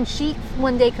 And she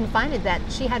one day confided that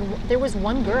there was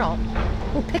one girl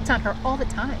who picked on her all the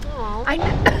time. Aw.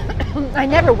 I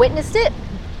never witnessed it,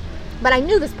 but I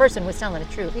knew this person was telling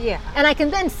the truth. Yeah. And I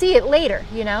can then see it later,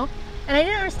 And I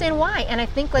didn't understand why. And I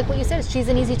think, like what you said, she's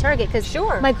an easy target. Because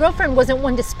Sure. my girlfriend wasn't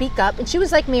one to speak up. And she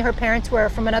was like me. Her parents were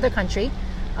from another country.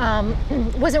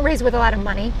 Wasn't raised with a lot of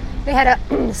money. They had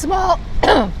a small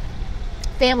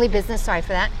family business. Sorry for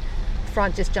that.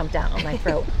 Frog just jumped out on my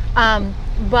throat.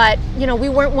 But, we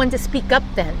weren't one to speak up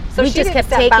then. So we she just didn't kept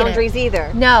set taking boundaries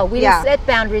either. No, we Yeah. didn't set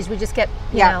boundaries. We just kept,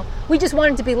 Yeah. we just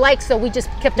wanted to be liked, so we just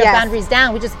kept our Yes. boundaries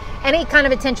down. Any kind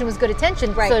of attention was good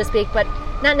attention, Right. so to speak, but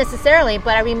not necessarily.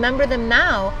 But I remember them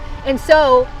now. And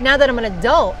so now that I'm an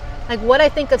adult, Like what I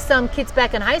think of some kids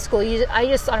back in high school, I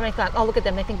just automatically thought, oh, look at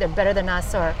them, they think they're better than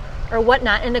us or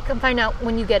whatnot. And to come find out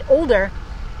when you get older,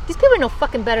 these people are no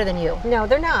fucking better than you. No,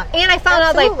 they're not. And I found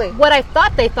Absolutely. out like what I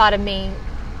thought they thought of me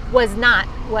was not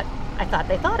what I thought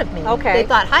they thought of me. Okay. They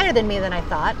thought higher than me than I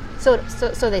thought. So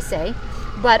they say.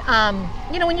 But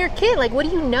you know, when you're a kid, like what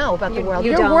do you know about the world?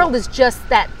 You Your don't. world is just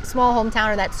that small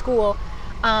hometown or that school.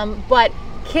 But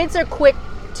kids are quick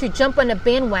to jump on a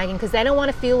bandwagon because they don't want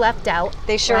to feel left out.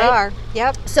 They sure right? are.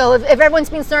 Yep. So if everyone's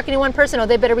being snarky to one person,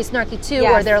 they better be snarky too,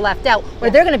 Yes. or they're left out, or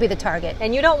they're going to be the target.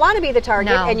 And you don't want to be the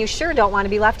target, No. and you sure don't want to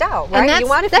be left out, right? And that's, You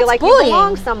want to that's feel like bullying. you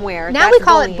belong somewhere. Now That's we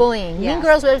call it bullying. Yes. Mean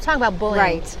Girls, we're talking about bullying.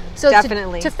 Right. So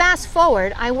Definitely. To fast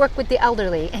forward, I work with the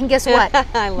elderly, and guess what?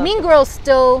 I love Mean it. Girls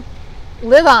still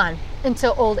live on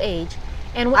until old age.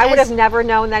 And I would have never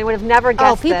known that. I would have never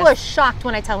guessed people this. are shocked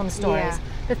when I tell them stories. Yeah.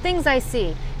 The things I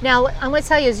see. Now, I'm going to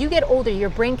tell you, as you get older, your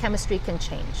brain chemistry can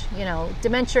change. You know,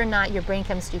 dementia or not, your brain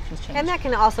chemistry can change. And that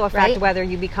can also affect Right? whether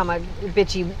you become a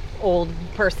bitchy old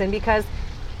person because,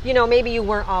 you know, maybe you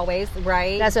weren't always,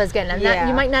 right? That's what I was getting at. Yeah.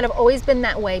 You might not have always been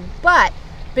that way, but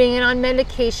being on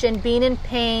medication, being in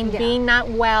pain, Yeah. being not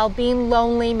well, being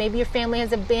lonely, maybe your family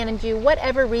has abandoned you,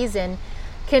 whatever reason,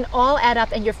 can all add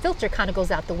up and your filter kind of goes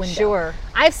out the window. Sure.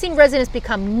 I've seen residents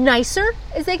become nicer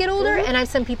as they get older, and I've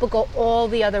seen people go all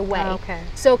the other way. Okay.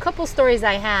 So a couple stories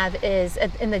I have is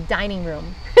in the dining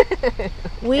room.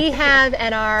 We have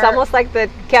at our... It's almost like the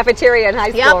cafeteria in high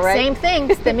school, Yep, right? same thing.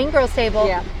 It's the Mean Girls table.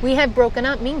 Yeah. We have broken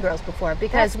up Mean Girls before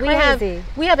because That's crazy.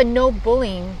 we have a no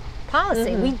bullying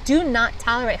policy. We do not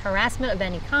tolerate harassment of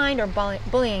any kind or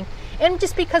bullying. And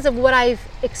just because of what I've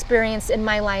experienced in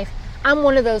my life, I'm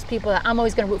one of those people that I'm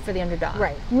always going to root for the underdog.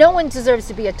 Right. No one deserves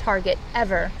to be a target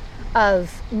ever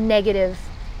of negative,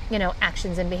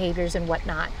 actions and behaviors and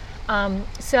whatnot.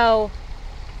 So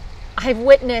I've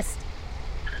witnessed,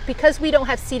 because we don't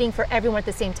have seating for everyone at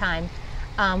the same time,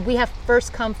 we have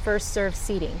first come, first served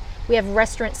seating. We have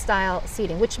restaurant style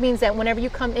seating, which means that whenever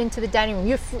you come into the dining room,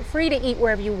 you're free to eat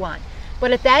wherever you want. But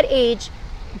at that age,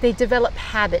 they develop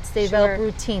habits, they develop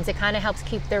routines. It kind of helps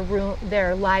keep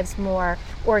their lives more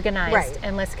organized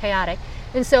and less chaotic.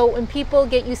 And so when people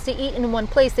get used to eating in one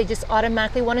place, they just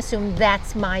automatically want to assume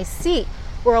that's my seat.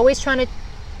 We're always trying to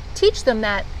teach them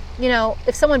that,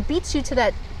 if someone beats you to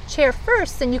that chair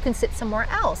first, then you can sit somewhere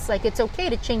else. Like, it's okay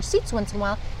to change seats once in a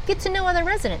while. Get to know other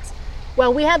residents.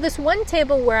 Well, we have this one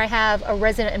table where I have a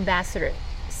resident ambassador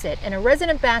sit, and a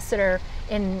resident ambassador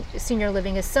in senior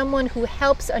living is someone who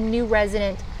helps a new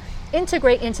resident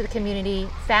integrate into the community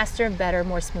faster, better,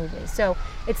 more smoothly. So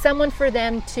it's someone for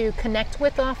them to connect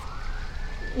with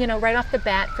right off the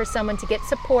bat, for someone to get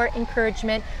support,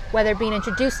 encouragement, whether being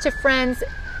introduced to friends,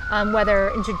 whether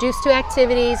introduced to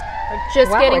activities, or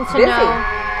just getting to know.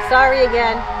 Sorry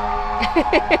again.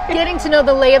 Getting to know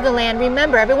the lay of the land.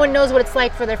 Remember, everyone knows what it's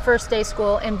like for their first day of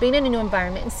school, and being in a new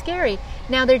environment is scary.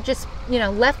 Now they're just,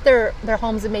 left their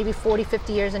homes in maybe 40,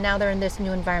 50 years, and now they're in this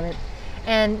new environment.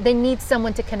 And they need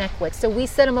someone to connect with. So we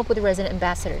set them up with the resident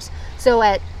ambassadors. So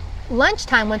at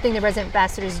lunchtime, one thing the resident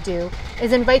ambassadors do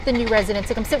is invite the new residents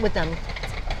to come sit with them.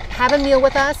 Have a meal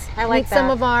with us. I like meet that. some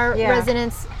of our Yeah.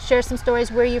 residents, share some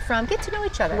stories, where you're from, get to know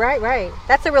each other. Right.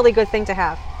 That's a really good thing to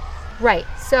have. Right.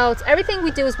 So everything we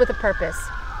do is with a purpose.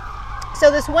 So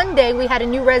this one day we had a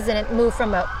new resident move from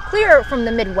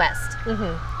the Midwest.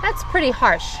 That's pretty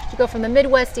harsh to go from the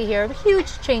Midwest to here. A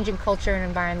huge change in culture and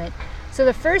environment. So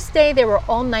the first day they were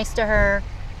all nice to her.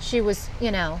 She was,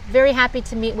 very happy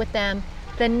to meet with them.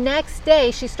 The next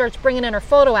day she starts bringing in her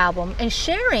photo album and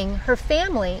sharing her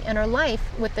family and her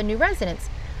life with the new residents.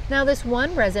 Now this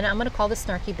one resident, I'm going to call the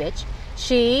snarky bitch,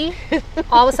 she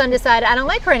all of a sudden decided, I don't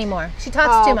like her anymore. She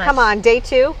talks too much. Come on, day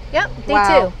 2? Yep, day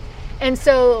Wow.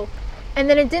 2. And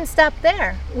then it didn't stop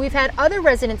there. We've had other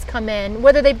residents come in,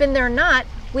 whether they've been there or not.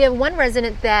 We have one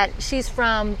resident that she's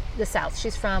from the South.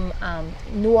 She's from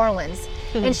New Orleans.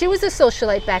 And she was a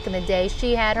socialite back in the day.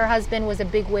 Her husband was a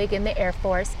bigwig in the Air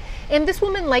Force. And this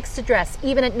woman likes to dress.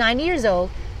 Even at 90 years old,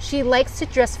 she likes to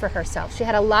dress for herself. She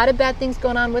had a lot of bad things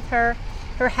going on with her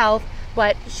health,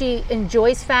 but she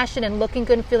enjoys fashion and looking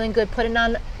good and feeling good, putting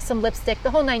on some lipstick,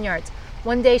 the whole 9 yards.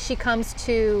 One day she comes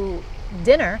to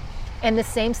dinner, and the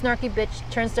same snarky bitch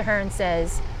turns to her and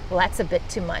says, well, that's a bit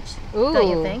too much. Ooh, don't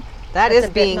you think?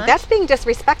 That's being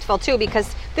disrespectful too,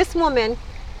 because this woman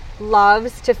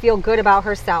loves to feel good about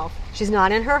herself. She's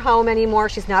not in her home anymore.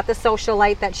 She's not the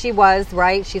socialite that she was,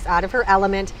 right? She's out of her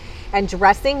element, and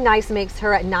dressing nice makes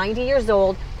her at 90 years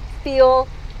old feel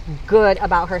good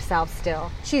about herself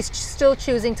still. She's still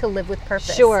choosing to live with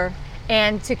purpose. Sure.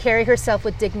 And to carry herself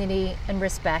with dignity and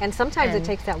respect. And sometimes it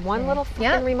takes that one little fucking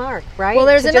yeah. remark, right? Well,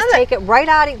 there's to another. Just take it right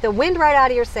out of the wind right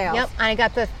out of your sails. Yep. I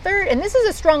got the third, and this is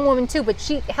a strong woman too, but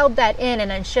she held that in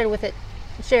and then shared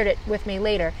it with me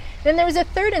later. Then there was a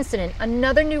third incident.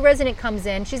 Another new resident comes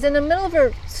in. She's in the middle of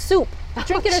her soup,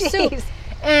 drinking her soup,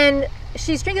 and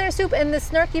she's drinking her soup, and the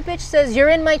snarky bitch says, "You're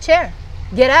in my chair.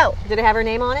 Get out." Did it have her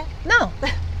name on it? No.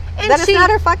 And that is not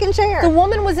her fucking chair. The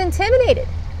woman was intimidated.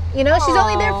 You know, she's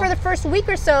only there for the first week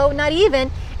or so, not even.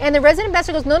 And the resident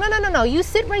ambassador goes, no. You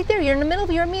sit right there. You're in the middle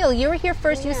of your meal. You were here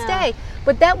first. You stay.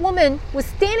 But that woman was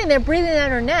standing there breathing down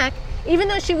her neck. Even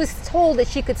though she was told that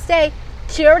she could stay,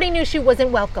 she already knew she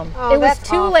wasn't welcome. Oh, it was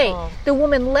too awful. late. The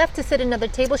woman left to sit at another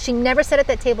table. She never sat at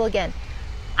that table again.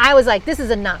 I was like, this is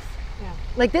enough. Yeah.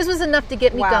 Like, this was enough to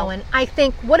get me going. I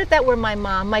think, what if that were my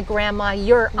mom, my grandma,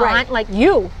 your aunt, like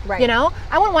you? Right. You know?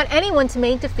 I wouldn't want anyone to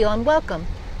make to feel unwelcome.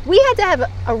 We had to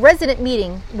have a resident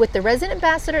meeting with the resident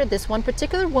ambassador, this one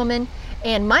particular woman,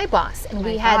 and my boss. And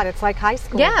we had, it's like high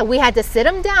school. Yeah, we had to sit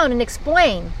them down and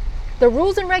explain the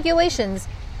rules and regulations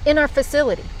in our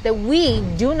facility, that we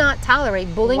do not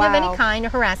tolerate bullying of any kind or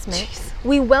harassment. Jeez.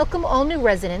 We welcome all new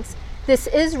residents. This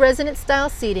is resident style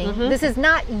seating. Mm-hmm. This is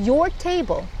not your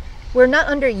table. We're not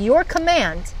under your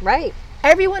command. Right.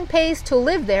 Everyone pays to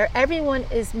live there. Everyone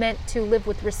is meant to live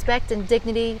with respect and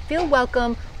dignity, feel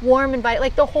welcome, warm, invited,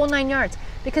 like the whole 9 yards.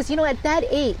 Because, you know, at that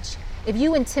age, if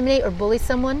you intimidate or bully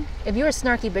someone, if you're a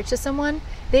snarky bitch to someone,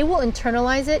 they will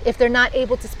internalize it if they're not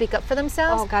able to speak up for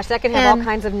themselves. Oh gosh, that can have all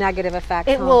kinds of negative effects.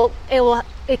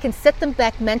 It can set them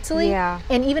back mentally,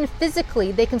 and even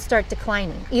physically they can start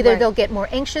declining. Either they'll get more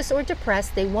anxious or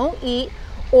depressed, they won't eat,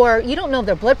 or you don't know if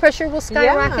their blood pressure will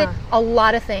skyrocket, a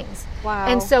lot of things. Wow.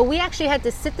 And so we actually had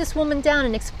to sit this woman down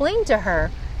and explain to her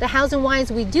the hows and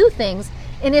whys we do things,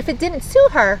 and if it didn't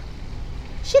suit her,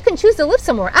 she can choose to live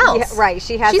somewhere else. Yeah, right,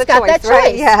 she's got that choice.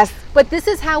 Right? Yes. But this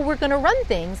is how we're going to run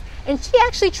things. And she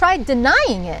actually tried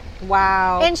denying it.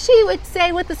 Wow. And she would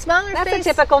say with a smile on her face. That's a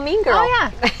typical mean girl.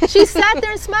 Oh, yeah. She sat there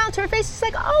and smiled to her face. She's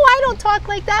like, oh, I don't talk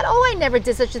like that. Oh, I never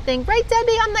did such a thing. Right,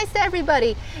 Debbie? I'm nice to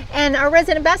everybody. And our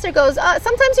resident ambassador goes,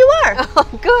 sometimes you are.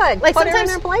 Oh, good. Like put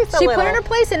sometimes her in her place she put her in her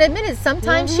place and admitted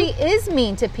sometimes she is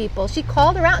mean to people. She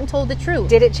called her out and told the truth.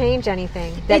 Did it change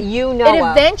anything that you know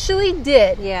It eventually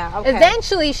did. Yeah, okay.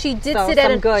 Eventually she did sit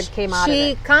at some good came out of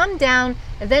it. She calmed down.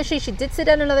 Eventually she did sit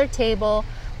at another table.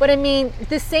 But I mean,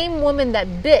 the same woman that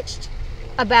bitched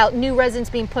about new residents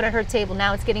being put at her table,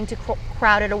 now it's getting too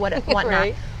crowded or whatnot.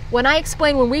 Right. When I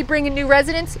explain when we bring in new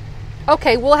residents,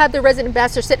 okay, we'll have the resident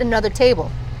ambassador sit at another table.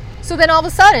 So then all of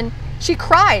a sudden, she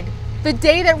cried. The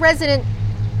day that resident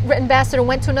ambassador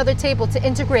went to another table to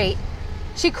integrate,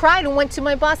 she cried and went to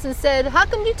my boss and said, how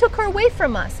come you took her away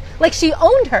from us? Like she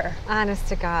owned her. Honest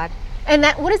to God. And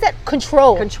that, what is that?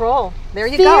 Control. Control. There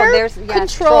you Fear, go. There's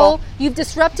control. You've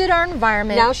disrupted our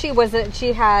environment. Now she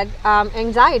had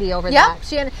anxiety over that.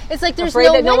 It's like there's afraid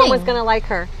no that winning. no one was going to like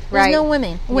her. There's right. no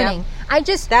winning. Yep.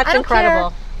 That's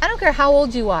incredible. I don't care how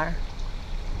old you are.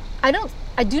 I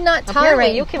do not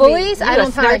tolerate bullies. I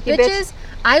don't tolerate bitches.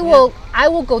 I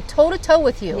will go toe to toe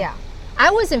with you. Yeah.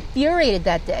 I was infuriated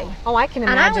that day. Oh, I can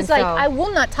imagine. And I was like, I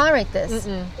will not tolerate this.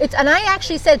 And I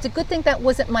actually said, it's a good thing that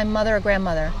wasn't my mother or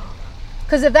grandmother.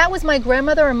 Because if that was my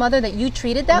grandmother or mother that you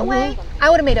treated that way, I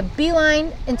would have made a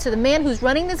beeline into the man who's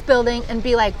running this building and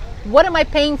be like, what am I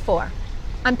paying for?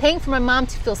 I'm paying for my mom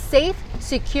to feel safe,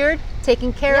 secured,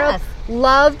 taken care of,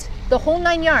 loved, the whole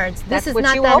 9 yards. That's this is what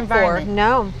not you that hope environment. For.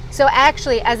 No. So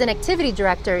actually, as an activity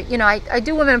director, you know, I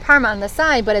do women empowerment on the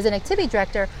side, but as an activity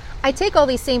director, I take all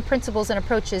these same principles and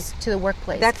approaches to the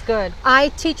workplace. That's good. I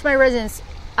teach my residents,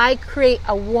 I create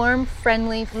a warm,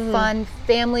 friendly, fun,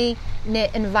 family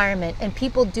knit environment, and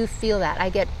people do feel that.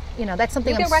 I get, you know, that's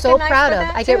something I'm so proud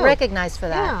of. I get recognized for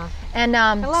that. Yeah.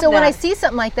 And so when I see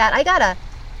something like that, I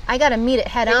gotta meet it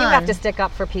head on. You have to stick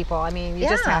up for people. I mean, you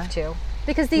just have to.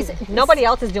 Because nobody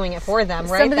else is doing it for them,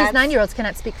 right? Some of these 9-year-olds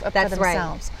cannot speak up for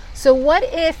themselves. Right. So what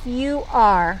if you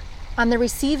are on the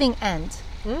receiving end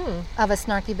of a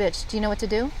snarky bitch? Do you know what to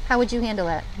do? How would you handle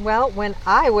that? Well, when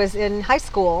I was in high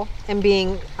school and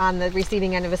being on the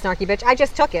receiving end of a snarky bitch, I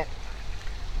just took it.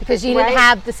 Because you didn't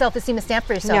have the self-esteem to stand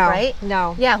for yourself, right?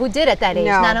 No. Yeah, who did at that age?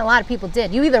 No. Not a lot of people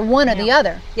did. You either one or the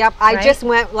other. Yep, I just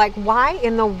went like, why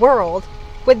in the world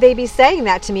would they be saying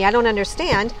that to me? I don't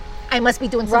understand. I must be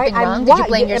doing something wrong. Did you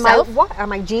blame yourself? Are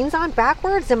my jeans on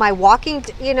backwards? Am I walking,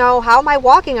 how am I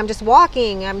walking? I'm just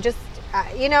walking. I'm just,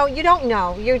 you don't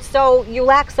know. You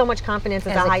lack so much confidence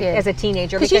as a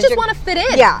teenager. Because you just want to fit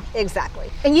in. Yeah,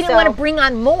 exactly. And you didn't want to bring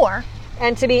on more.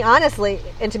 And to be honest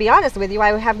with you,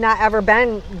 I have not ever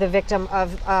been the victim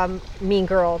of mean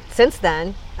girl since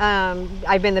then.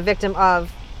 I've been the victim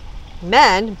of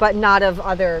men, but not of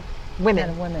other women. Not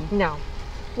of women. No.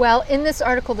 Well, in this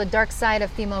article, The Dark Side of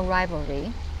Female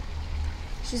Rivalry,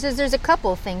 she says there's a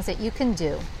couple things that you can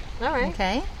do. All right.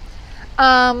 Okay.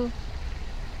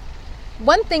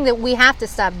 One thing that we have to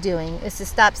stop doing is to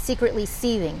stop secretly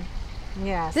seething.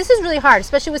 Yes. This is really hard,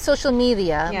 especially with social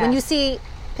media. Yes. When you see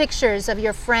pictures of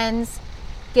your friends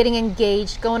getting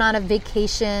engaged, going on a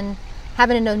vacation,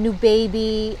 having a new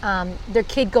baby, their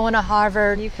kid going to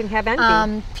Harvard. You can have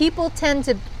envy. People tend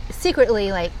to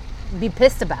secretly be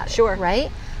pissed about it. Sure. Right?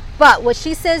 But what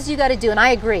she says you got to do, and I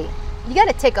agree, you got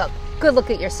to take a good look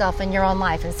at yourself in your own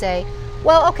life and say,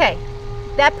 well, okay,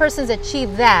 that person's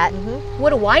achieved that. What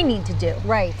do I need to do?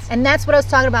 Right. And that's what I was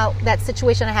talking about, that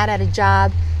situation I had at a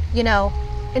job.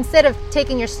 Instead of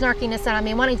taking your snarkiness out on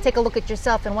me, why don't you take a look at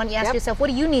yourself and why don't you ask yourself, what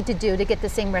do you need to do to get the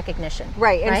same recognition?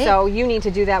 Right. And so you need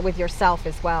to do that with yourself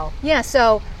as well. Yeah.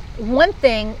 So one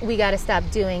thing we got to stop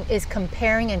doing is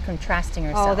comparing and contrasting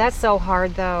ourselves. Oh, that's so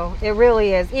hard, though. It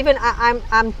really is. Even I'm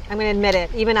going to admit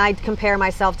it. Even I compare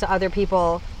myself to other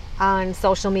people on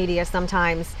social media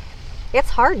sometimes. It's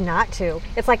hard not to.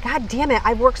 It's like, God damn it,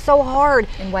 I've worked so hard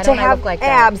to have like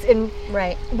abs. That? And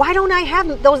right. Why don't I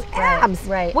have those abs?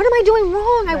 Right. What am I doing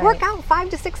wrong? I Right. work out 5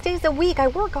 to 6 days a week. I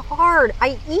work hard.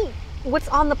 I eat what's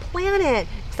on the planet,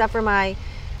 except for my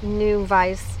new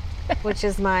vice, which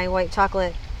is my white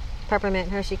chocolate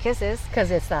peppermint Hershey Kisses.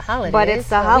 Because it's the holidays. But it's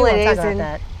the so we won't holidays, talk about and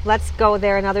that. let's go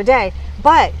there another day.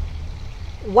 But,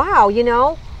 wow,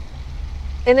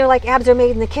 and they're like, abs are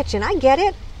made in the kitchen. I get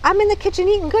it. I'm in the kitchen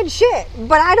eating good shit,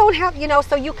 but I don't have,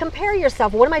 so you compare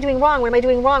yourself. What am I doing wrong? What am I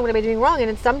doing wrong? What am I doing wrong?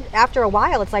 And after a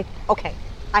while, it's like, okay,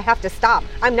 I have to stop.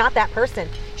 I'm not that person.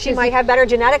 She might have better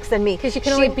genetics than me. Because you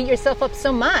can only beat yourself up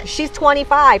so much. She's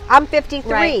 25. I'm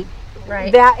 53.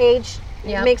 Right. That age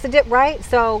Yep. makes a dip, right?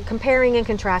 So comparing and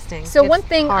contrasting. So it's one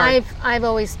thing hard. I've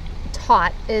always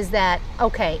taught is that,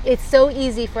 okay, it's so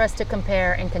easy for us to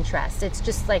compare and contrast. It's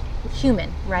just like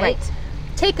human, right?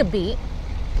 Take a beat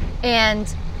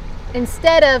and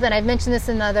instead of, and I've mentioned this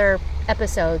in other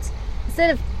episodes,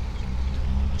 instead of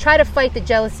try to fight the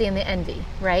jealousy and the envy,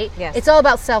 right? Yes. It's all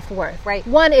about self-worth. Right.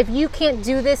 One, if you can't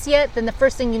do this yet, then the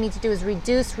first thing you need to do is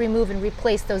reduce, remove, and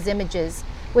replace those images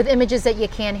with images that you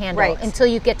can handle until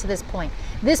you get to this point.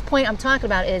 This point I'm talking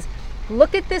about is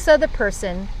look at this other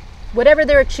person, whatever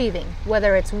they're achieving,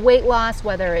 whether it's weight loss,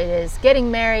 whether it is getting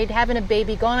married, having a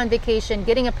baby, going on vacation,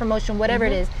 getting a promotion, whatever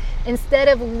it is, instead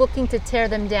of looking to tear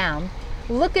them down,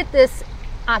 look at this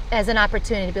as an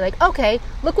opportunity to be like, okay,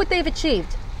 look what they've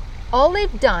achieved. All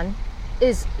they've done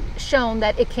is shown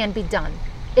that it can be done.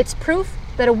 It's proof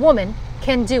that a woman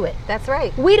can do it. That's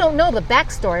right. We don't know the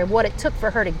backstory of what it took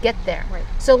for her to get there. Right.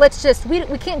 So let's just, we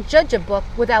can't judge a book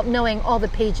without knowing all the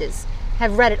pages,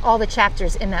 have read it, all the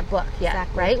chapters in that book yet,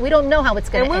 Exactly. right? We don't know how it's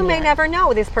going to end. And we may never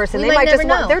know this person. We They might might just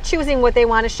never know. they're choosing what they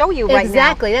want to show you right now.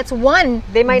 Exactly. That's one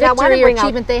They might not want to victory or bring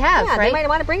achievement they have, yeah, right? they might not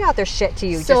want to bring out their shit to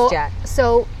you so, just yet.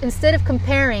 So instead of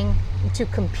comparing to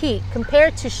compete,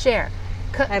 compare to share.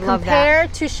 I love compare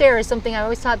to share is something I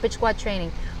always taught Bitch Squad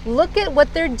training. Look at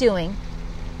what they're doing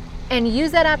and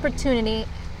use that opportunity.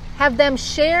 Have them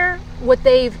share what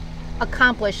they've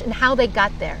accomplished and how they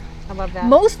got there. I love that.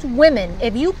 Most women,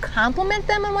 if you compliment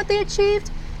them on what they achieved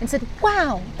and said,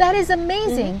 wow, that is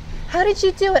amazing. How did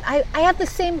you do it? I have the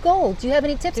same goal. Do you have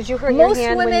any tips? Did you hurt your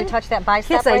hand when you touched that bicep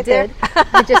Yes, right I did. there?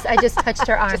 I just touched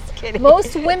her arm. Just kidding.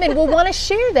 Most women will want to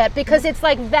share that because it's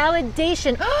like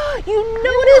validation. Oh,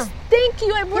 you noticed. Thank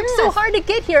you. I worked so Yes. hard to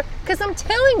get here. Because I'm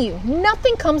telling you,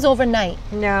 nothing comes overnight.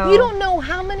 No. You don't know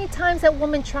how many times that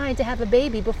woman tried to have a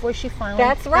baby before she finally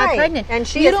That's got right. pregnant. And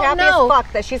she you is don't happy know. as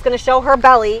fuck that she's going to show her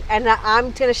belly and that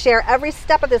I'm going to share every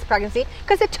step of this pregnancy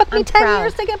because it took me I'm 10 proud.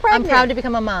 years to get pregnant. I'm proud to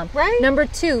become a mom. Right? Number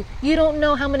 2, you don't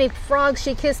know how many frogs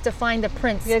she kissed to find the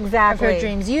prince Exactly. of her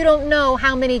dreams. You don't know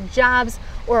how many jobs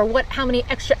or how many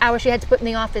extra hours she had to put in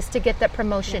the office to get that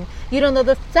promotion. You don't know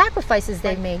the sacrifices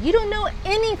they made. You don't know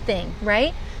anything,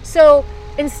 right? So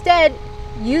instead,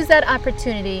 use that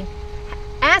opportunity.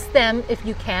 Ask them if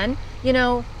you can,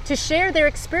 to share their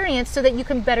experience so that you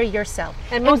can better yourself.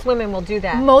 And most women will do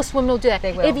that. Most women will do that.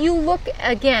 They will. If you look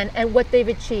again at what they've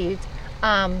achieved,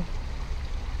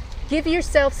 give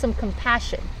yourself some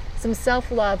compassion, some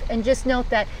self-love, and just note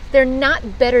that they're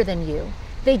not better than you.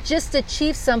 They just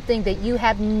achieved something that you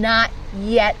have not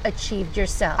yet achieved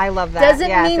yourself. I love that. Doesn't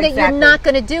Yes, mean that exactly. you're not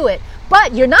going to do it.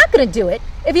 But you're not going to do it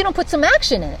if you don't put some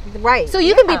action in it. Right. So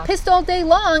you can be Yeah. pissed all day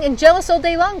long and jealous all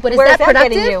day long, but is Where that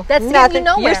productive? getting you? That's Nothing. getting you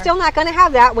nowhere. You're still not going to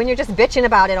have that when you're just bitching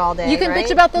about it all day. You can right? bitch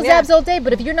about those Yeah. abs all day,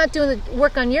 but if you're not doing the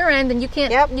work on your end, then you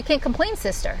can't. Yep. You can't complain,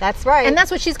 sister. That's right. And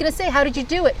that's what she's going to say. How did you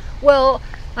do it? Well,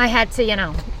 I had to,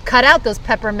 cut out those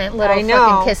peppermint little I know.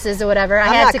 fucking kisses or whatever. I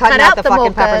had not to cutting cut out out the the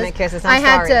fucking mochas. peppermint kisses. I'm I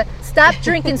had sorry. to stop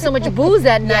drinking so much booze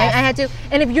that night. Yes. I had to.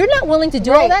 And if you're not willing to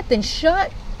do all Right. that, then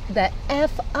shut the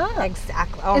F up.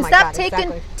 Exactly. Oh And my stop God.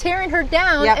 Exactly. tearing her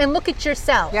down Yep. and look at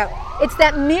yourself. Yep. It's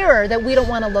that mirror that we don't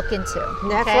want to look into.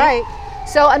 That's okay? right.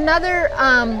 So another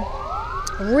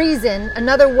reason,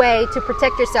 another way to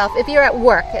protect yourself, if you're at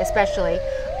work especially,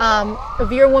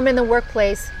 if you're a woman in the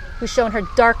workplace who's shown her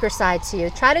darker side to you,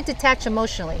 try to detach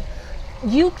emotionally.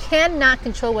 You cannot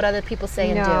control what other people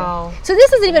say and No. do. So this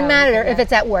doesn't even No, matter yeah. if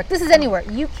it's at work. This is anywhere.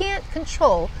 You can't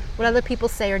control what other people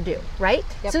say or do, right?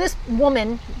 Yep. So this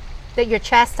woman that you're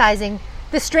chastising,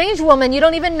 this strange woman you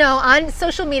don't even know on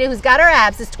social media who's got her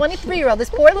abs, this 23-year-old, this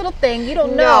poor little thing, you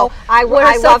don't know I what her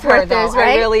love her self-worth though. is,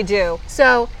 right? I really do.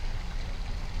 So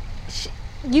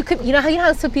you could, you know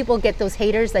how some people get those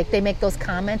haters, like they make those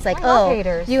comments, like, I love "Oh,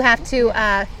 haters. you have to,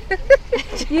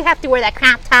 you have to wear that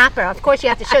crop top, or of course you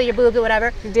have to show your boobs or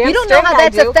whatever." Damn You don't know straight how I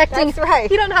that's do. affecting. That's right.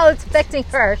 You don't know how it's affecting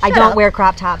her. I Shut don't up. wear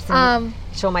crop tops and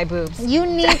show my boobs. You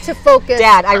need to focus.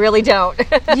 Dad, I really don't.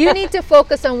 You need to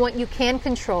focus on what you can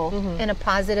control Mm-hmm. in a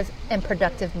positive and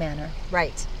productive manner.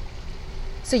 Right.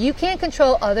 So you can't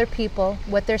control other people,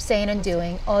 what they're saying and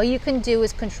doing. All you can do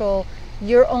is control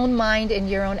your own mind and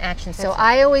your own actions. So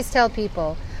I always tell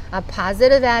people a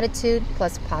positive attitude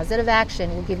plus positive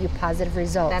action will give you positive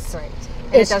results. That's right.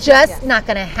 And It's it doesn't- just yes. not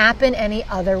going to happen any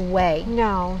other way.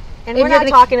 No. And If we're you're not gonna-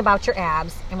 talking about your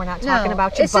abs, and we're not talking No,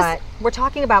 about your it's just- butt. We're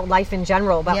talking about life in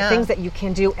general, about Yeah. things that you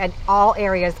can do in all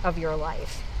areas of your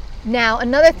life. Now,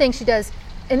 another thing she does,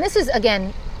 and this is,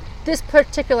 again, this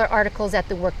particular article is at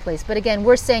the workplace, but again,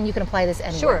 we're saying you can apply this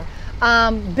anywhere.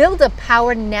 Build a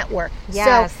power network.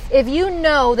 Yes. So if you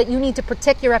know that you need to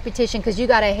protect your reputation because you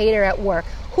got a hater at work,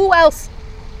 who else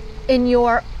in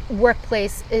your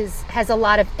workplace has a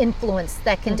lot of influence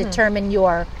that can determine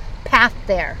your path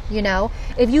there? You know,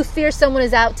 if you fear someone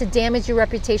is out to damage your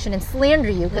reputation and slander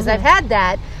you, because I've had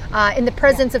that in the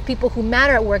presence of people who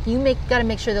matter at work, you got to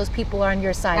make sure those people are on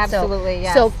your side. Absolutely,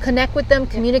 yes. So connect with them,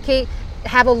 communicate,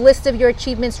 have a list of your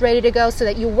achievements ready to go so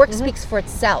that your work speaks for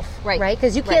itself. Right. Right?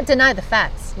 Because you can't deny the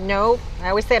facts. No, I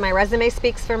always say my resume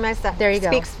speaks for myself. There you go.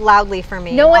 Speaks loudly for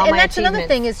me. No one, all and my that's another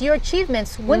achievements. thing is your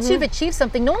achievements. Once you've achieved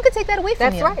something, no one can take that away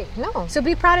from That's you. right. No. So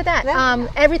be proud of that. Yeah.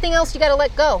 Everything else you got to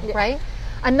let go, right?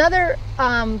 Another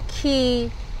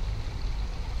key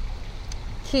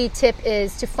tip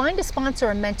is to find a sponsor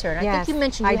or mentor. And I think you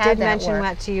mentioned you I had did that at mention work.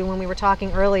 that to you when we were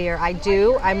talking earlier. I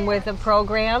do. I'm with a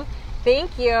program.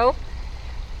 Thank you.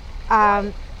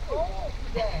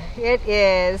 It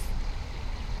is.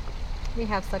 We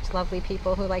have such lovely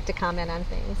people who like to comment on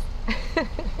things.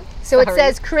 So it Sorry.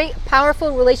 says create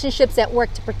powerful relationships at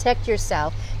work to protect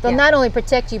yourself. They'll Yeah. not only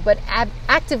protect you, but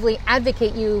actively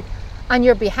advocate you on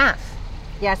your behalf.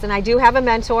 Yes, and I do have a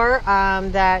mentor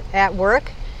that at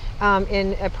work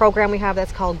in a program we have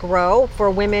that's called Grow for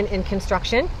Women in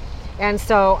Construction. And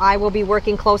so I will be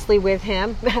working closely with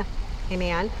him, a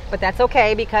man, but that's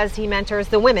okay because he mentors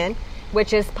the women,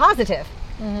 which is positive,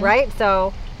 right?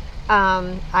 So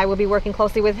I will be working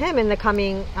closely with him in the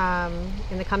coming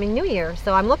new year.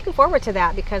 So I'm looking forward to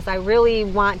that because I really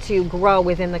want to grow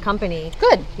within the company.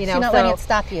 Good. You So know, you're not letting it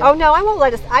stop you. Oh no, I won't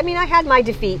let it. I mean, I had my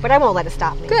defeat, but I won't let it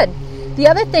stop me. Good. The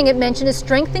other thing it mentioned is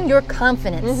strengthen your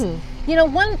confidence. You know,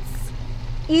 one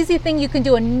easy thing you can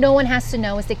do and no one has to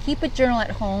know is to keep a journal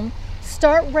at home.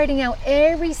 Start writing out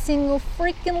every single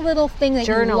freaking little thing that you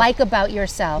Journal. like about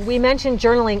yourself. We mention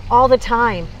journaling all the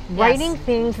time. Writing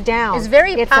things down. It's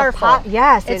very powerful.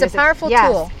 Yes, It's a powerful yes.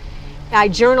 tool. I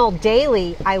journal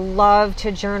daily. I love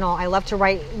to journal. I love to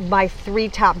write my 3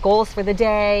 top goals for the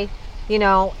day. You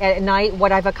know, at night,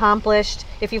 what I've accomplished.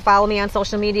 If you follow me on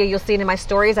social media, you'll see it in my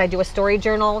stories. I do a story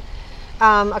journal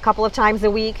a couple of times a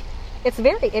week. It's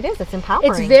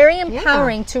empowering. It's very Yeah.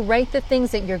 empowering to write the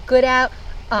things that you're good at,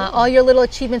 all your little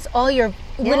achievements, all your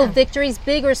little victories,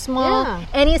 big or small, Yeah.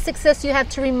 any success you have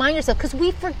to remind yourself, because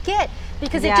we forget,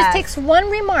 because it just Yes. takes one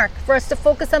remark for us to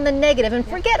focus on the negative and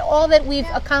forget all that we've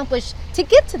accomplished to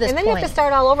get to this And then point. you have to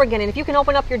start all over again. And if you can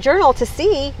open up your journal to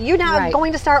see, you're not Right.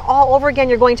 going to start all over again.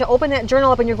 You're going to open that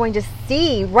journal up and you're going to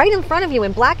see right in front of you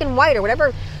in black and white or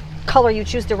whatever color you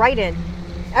choose to write in,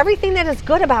 everything that is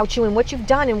good about you and what you've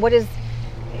done and what is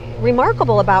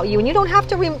remarkable about you. And you don't have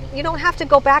to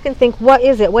go back and think, what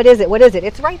is it?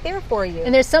 It's right there for you.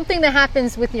 And there's something that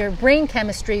happens with your brain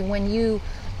chemistry when you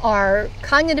are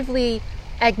cognitively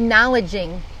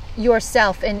acknowledging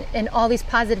yourself in all these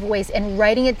positive ways and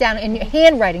writing it down in your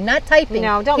handwriting, not typing.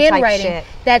 No, don't type handwriting. shit.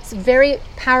 That's very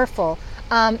powerful.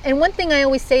 And one thing I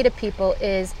always say to people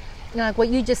is, you know, like what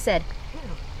you just said,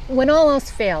 when all else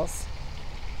fails,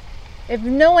 if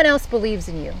no one else believes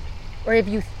in you, or if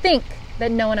you think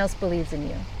that no one else believes in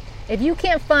you, if you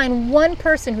can't find one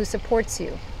person who supports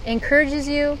you, encourages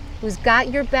you, who's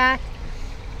got your back,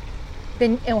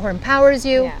 then or empowers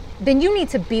you, then you need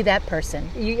to be that person.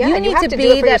 You need to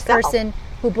be that person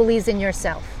who believes in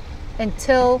yourself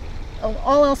until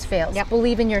all else fails.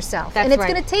 Believe in yourself. And it's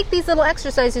going to take these little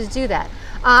exercises to do that.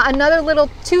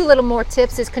 Two little more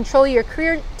tips is control your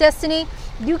career destiny.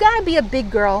 You got to be a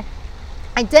big girl.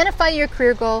 Identify your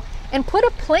career goal and put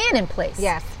a plan in place.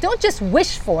 Yes. Don't just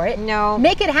wish for it. No.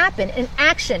 Make it happen. And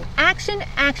action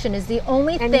is the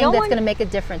only thing that's going to make a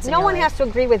difference. No one has to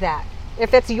agree with that.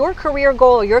 If it's your career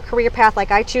goal, your career path, like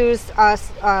I choose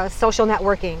social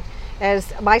networking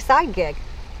as my side gig,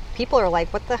 people are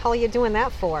like, what the hell are you doing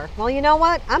that for? Well, you know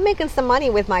what? I'm making some money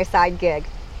with my side gig.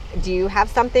 Do you have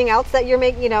something else that you're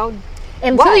making,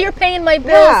 Until you're paying my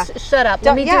bills, shut up.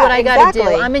 Let me do what I got to do.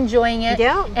 I'm enjoying it,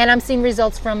 and I'm seeing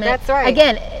results from it. That's right.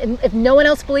 Again, if no one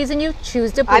else believes in you,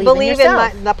 choose to believe in yourself. I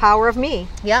believe in the power of me.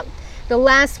 Yep.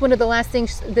 One of the last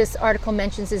things this article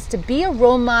mentions is to be a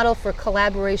role model for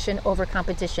collaboration over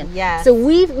competition. Yes. So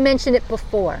we've mentioned it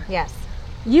before. Yes.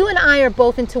 You and I are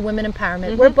both into women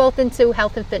empowerment. We're both into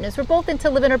health and fitness. We're both into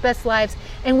living our best lives.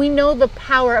 And we know the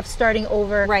power of starting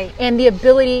over and the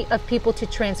ability of people to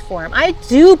transform. I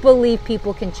do believe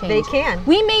people can change. They can.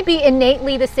 We may be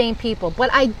innately the same people, but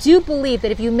I do believe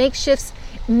that if you make shifts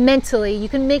mentally, you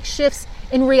can make shifts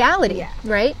in reality,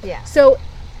 right? Yeah. So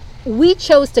we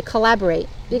chose to collaborate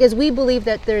because we believe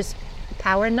that there's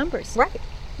power in numbers. Right.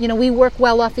 We work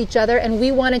well off each other, and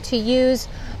we wanted to use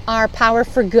our power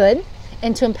for good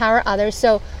and to empower others.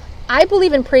 So I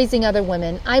believe in praising other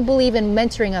women. I believe in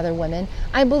mentoring other women.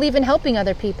 I believe in helping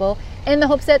other people in the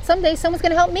hopes that someday someone's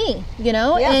going to help me,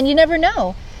 and you never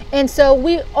know. And so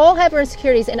we all have our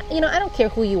insecurities, and I don't care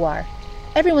who you are.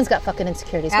 Everyone's got fucking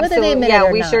insecurities, Absolutely. whether they admit it or not.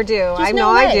 Yeah, we sure do.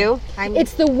 I do.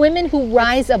 It's the women who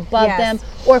rise above them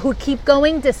or who keep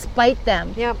going despite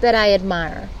them that I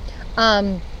admire.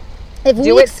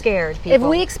 Do it scared, people. If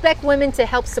we expect women to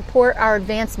help support our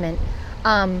advancement,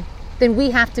 then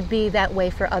we have to be that way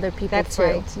for other people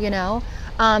too.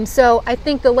 Right. So I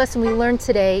think the lesson we learned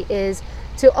today is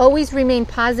to always remain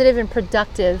positive and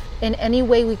productive in any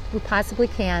way we possibly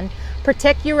can.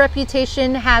 Protect your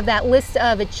reputation, have that list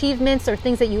of achievements or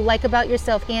things that you like about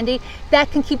yourself handy.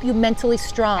 That can keep you mentally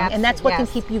strong, and that's what can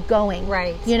keep you going.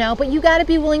 Right. But you got to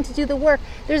be willing to do the work.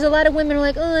 There's a lot of women who are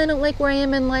like, oh, I don't like where I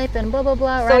am in life, and blah, blah,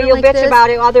 blah. So you'll bitch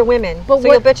about it, other women. So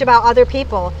you'll bitch about other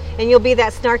people, and you'll be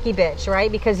that snarky bitch,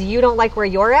 right? Because you don't like where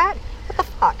you're at? What the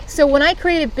fuck? So when I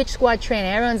created Bitch Squad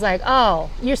training, everyone's like, oh,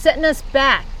 you're setting us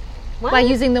back by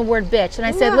using the word bitch. And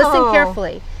I said, listen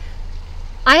carefully.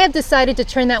 I have decided to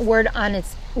turn that word on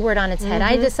its head.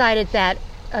 I decided that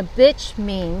a bitch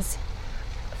means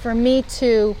for me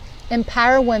to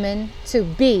empower women to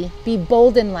be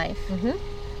bold in life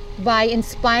by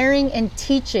inspiring and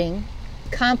teaching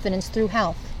confidence through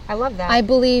health. I love that. I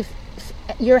believe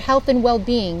your health and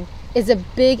well-being is a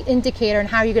big indicator on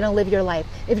how you're going to live your life.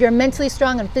 If you're mentally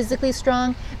strong and physically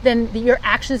strong, then your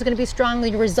actions are going to be strong,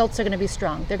 your results are going to be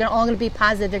strong. They're all going to be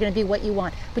positive. They're going to be what you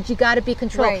want. But you got to be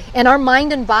controlled. Right. And our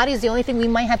mind and body is the only thing we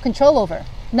might have control over.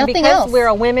 Nothing else. Because we're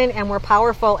a women and we're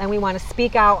powerful and we want to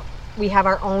speak out. We have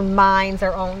our own minds,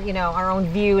 our own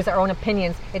views, our own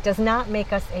opinions. It does not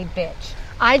make us a bitch.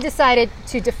 I decided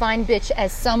to define bitch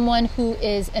as someone who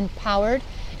is empowered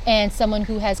and someone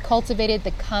who has cultivated the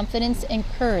confidence and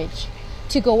courage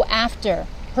to go after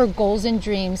her goals and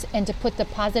dreams and to put the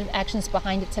positive actions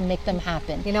behind it to make them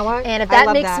happen. You know what? And if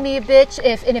that makes me a bitch,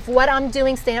 if what I'm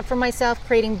doing, staying up for myself,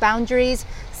 creating boundaries,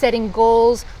 setting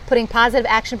goals, putting positive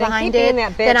action behind it,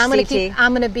 then I'm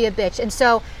going to be a bitch. And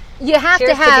so you have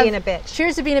to have to being a bitch.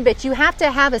 Cheers to being a bitch. You have to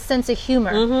have a sense of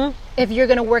humor if you're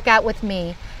going to work out with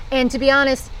me. And to be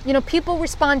honest, people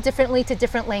respond differently to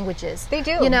different languages. They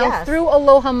do, Through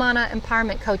Aloha Mana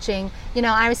Empowerment Coaching,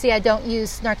 obviously I don't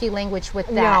use snarky language with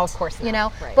that. No, of course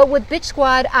not. Right. But with Bitch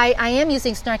Squad, I am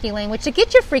using snarky language to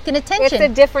get your freaking attention. It's a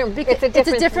different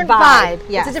vibe.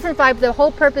 Yes. It's a different vibe. The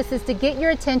whole purpose is to get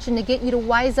your attention, to get you to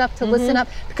wise up, to listen up.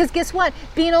 Because guess what?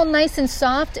 Being all nice and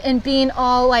soft and being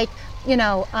all like,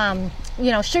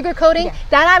 sugarcoating,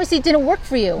 that obviously didn't work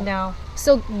for you. No.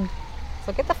 So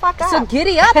get the fuck up. So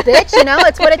giddy up, bitch.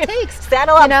 It's what it takes.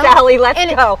 Saddle up, Sally.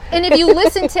 Let's go. And if you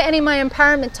listen to any of my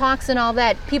empowerment talks and all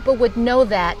that, people would know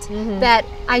that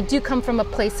I do come from a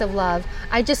place of love.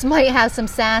 I just might have some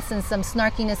sass and some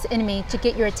snarkiness in me to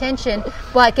get your attention.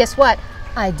 But guess what?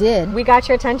 I did. We got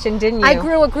your attention, didn't you? I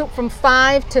grew a group from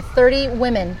 5 to 30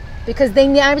 women because they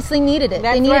obviously needed it.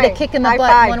 That's they needed a kick in the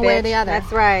butt one way or the other.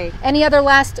 That's right. Any other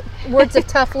last words of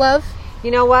tough love?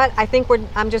 You know what? I think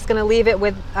I'm just going to leave it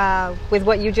with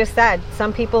what you just said.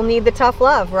 Some people need the tough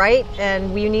love, right?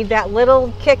 And you need that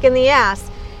little kick in the ass.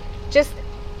 Just,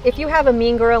 if you have a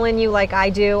mean girl in you like I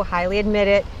do, highly admit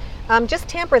it, just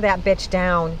tamper that bitch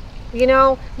down. You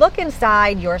know, look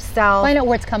inside yourself. Find out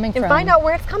where it's coming from. And find out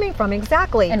where it's coming from,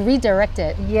 exactly. And redirect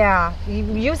it. Yeah.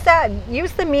 Use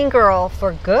the mean girl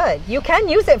for good. You can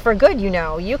use it for good, you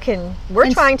know.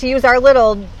 We're trying to use our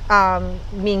little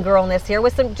mean girlness here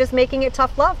with just making it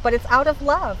tough love, but it's out of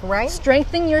love, right?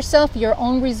 Strengthen yourself, your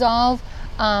own resolve,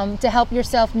 to help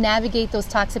yourself navigate those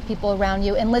toxic people around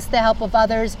you. Enlist the help of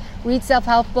others. Read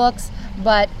self-help books,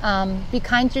 but be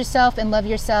kind to yourself and love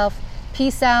yourself.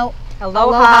 Peace out.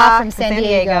 Aloha from San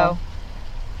Diego.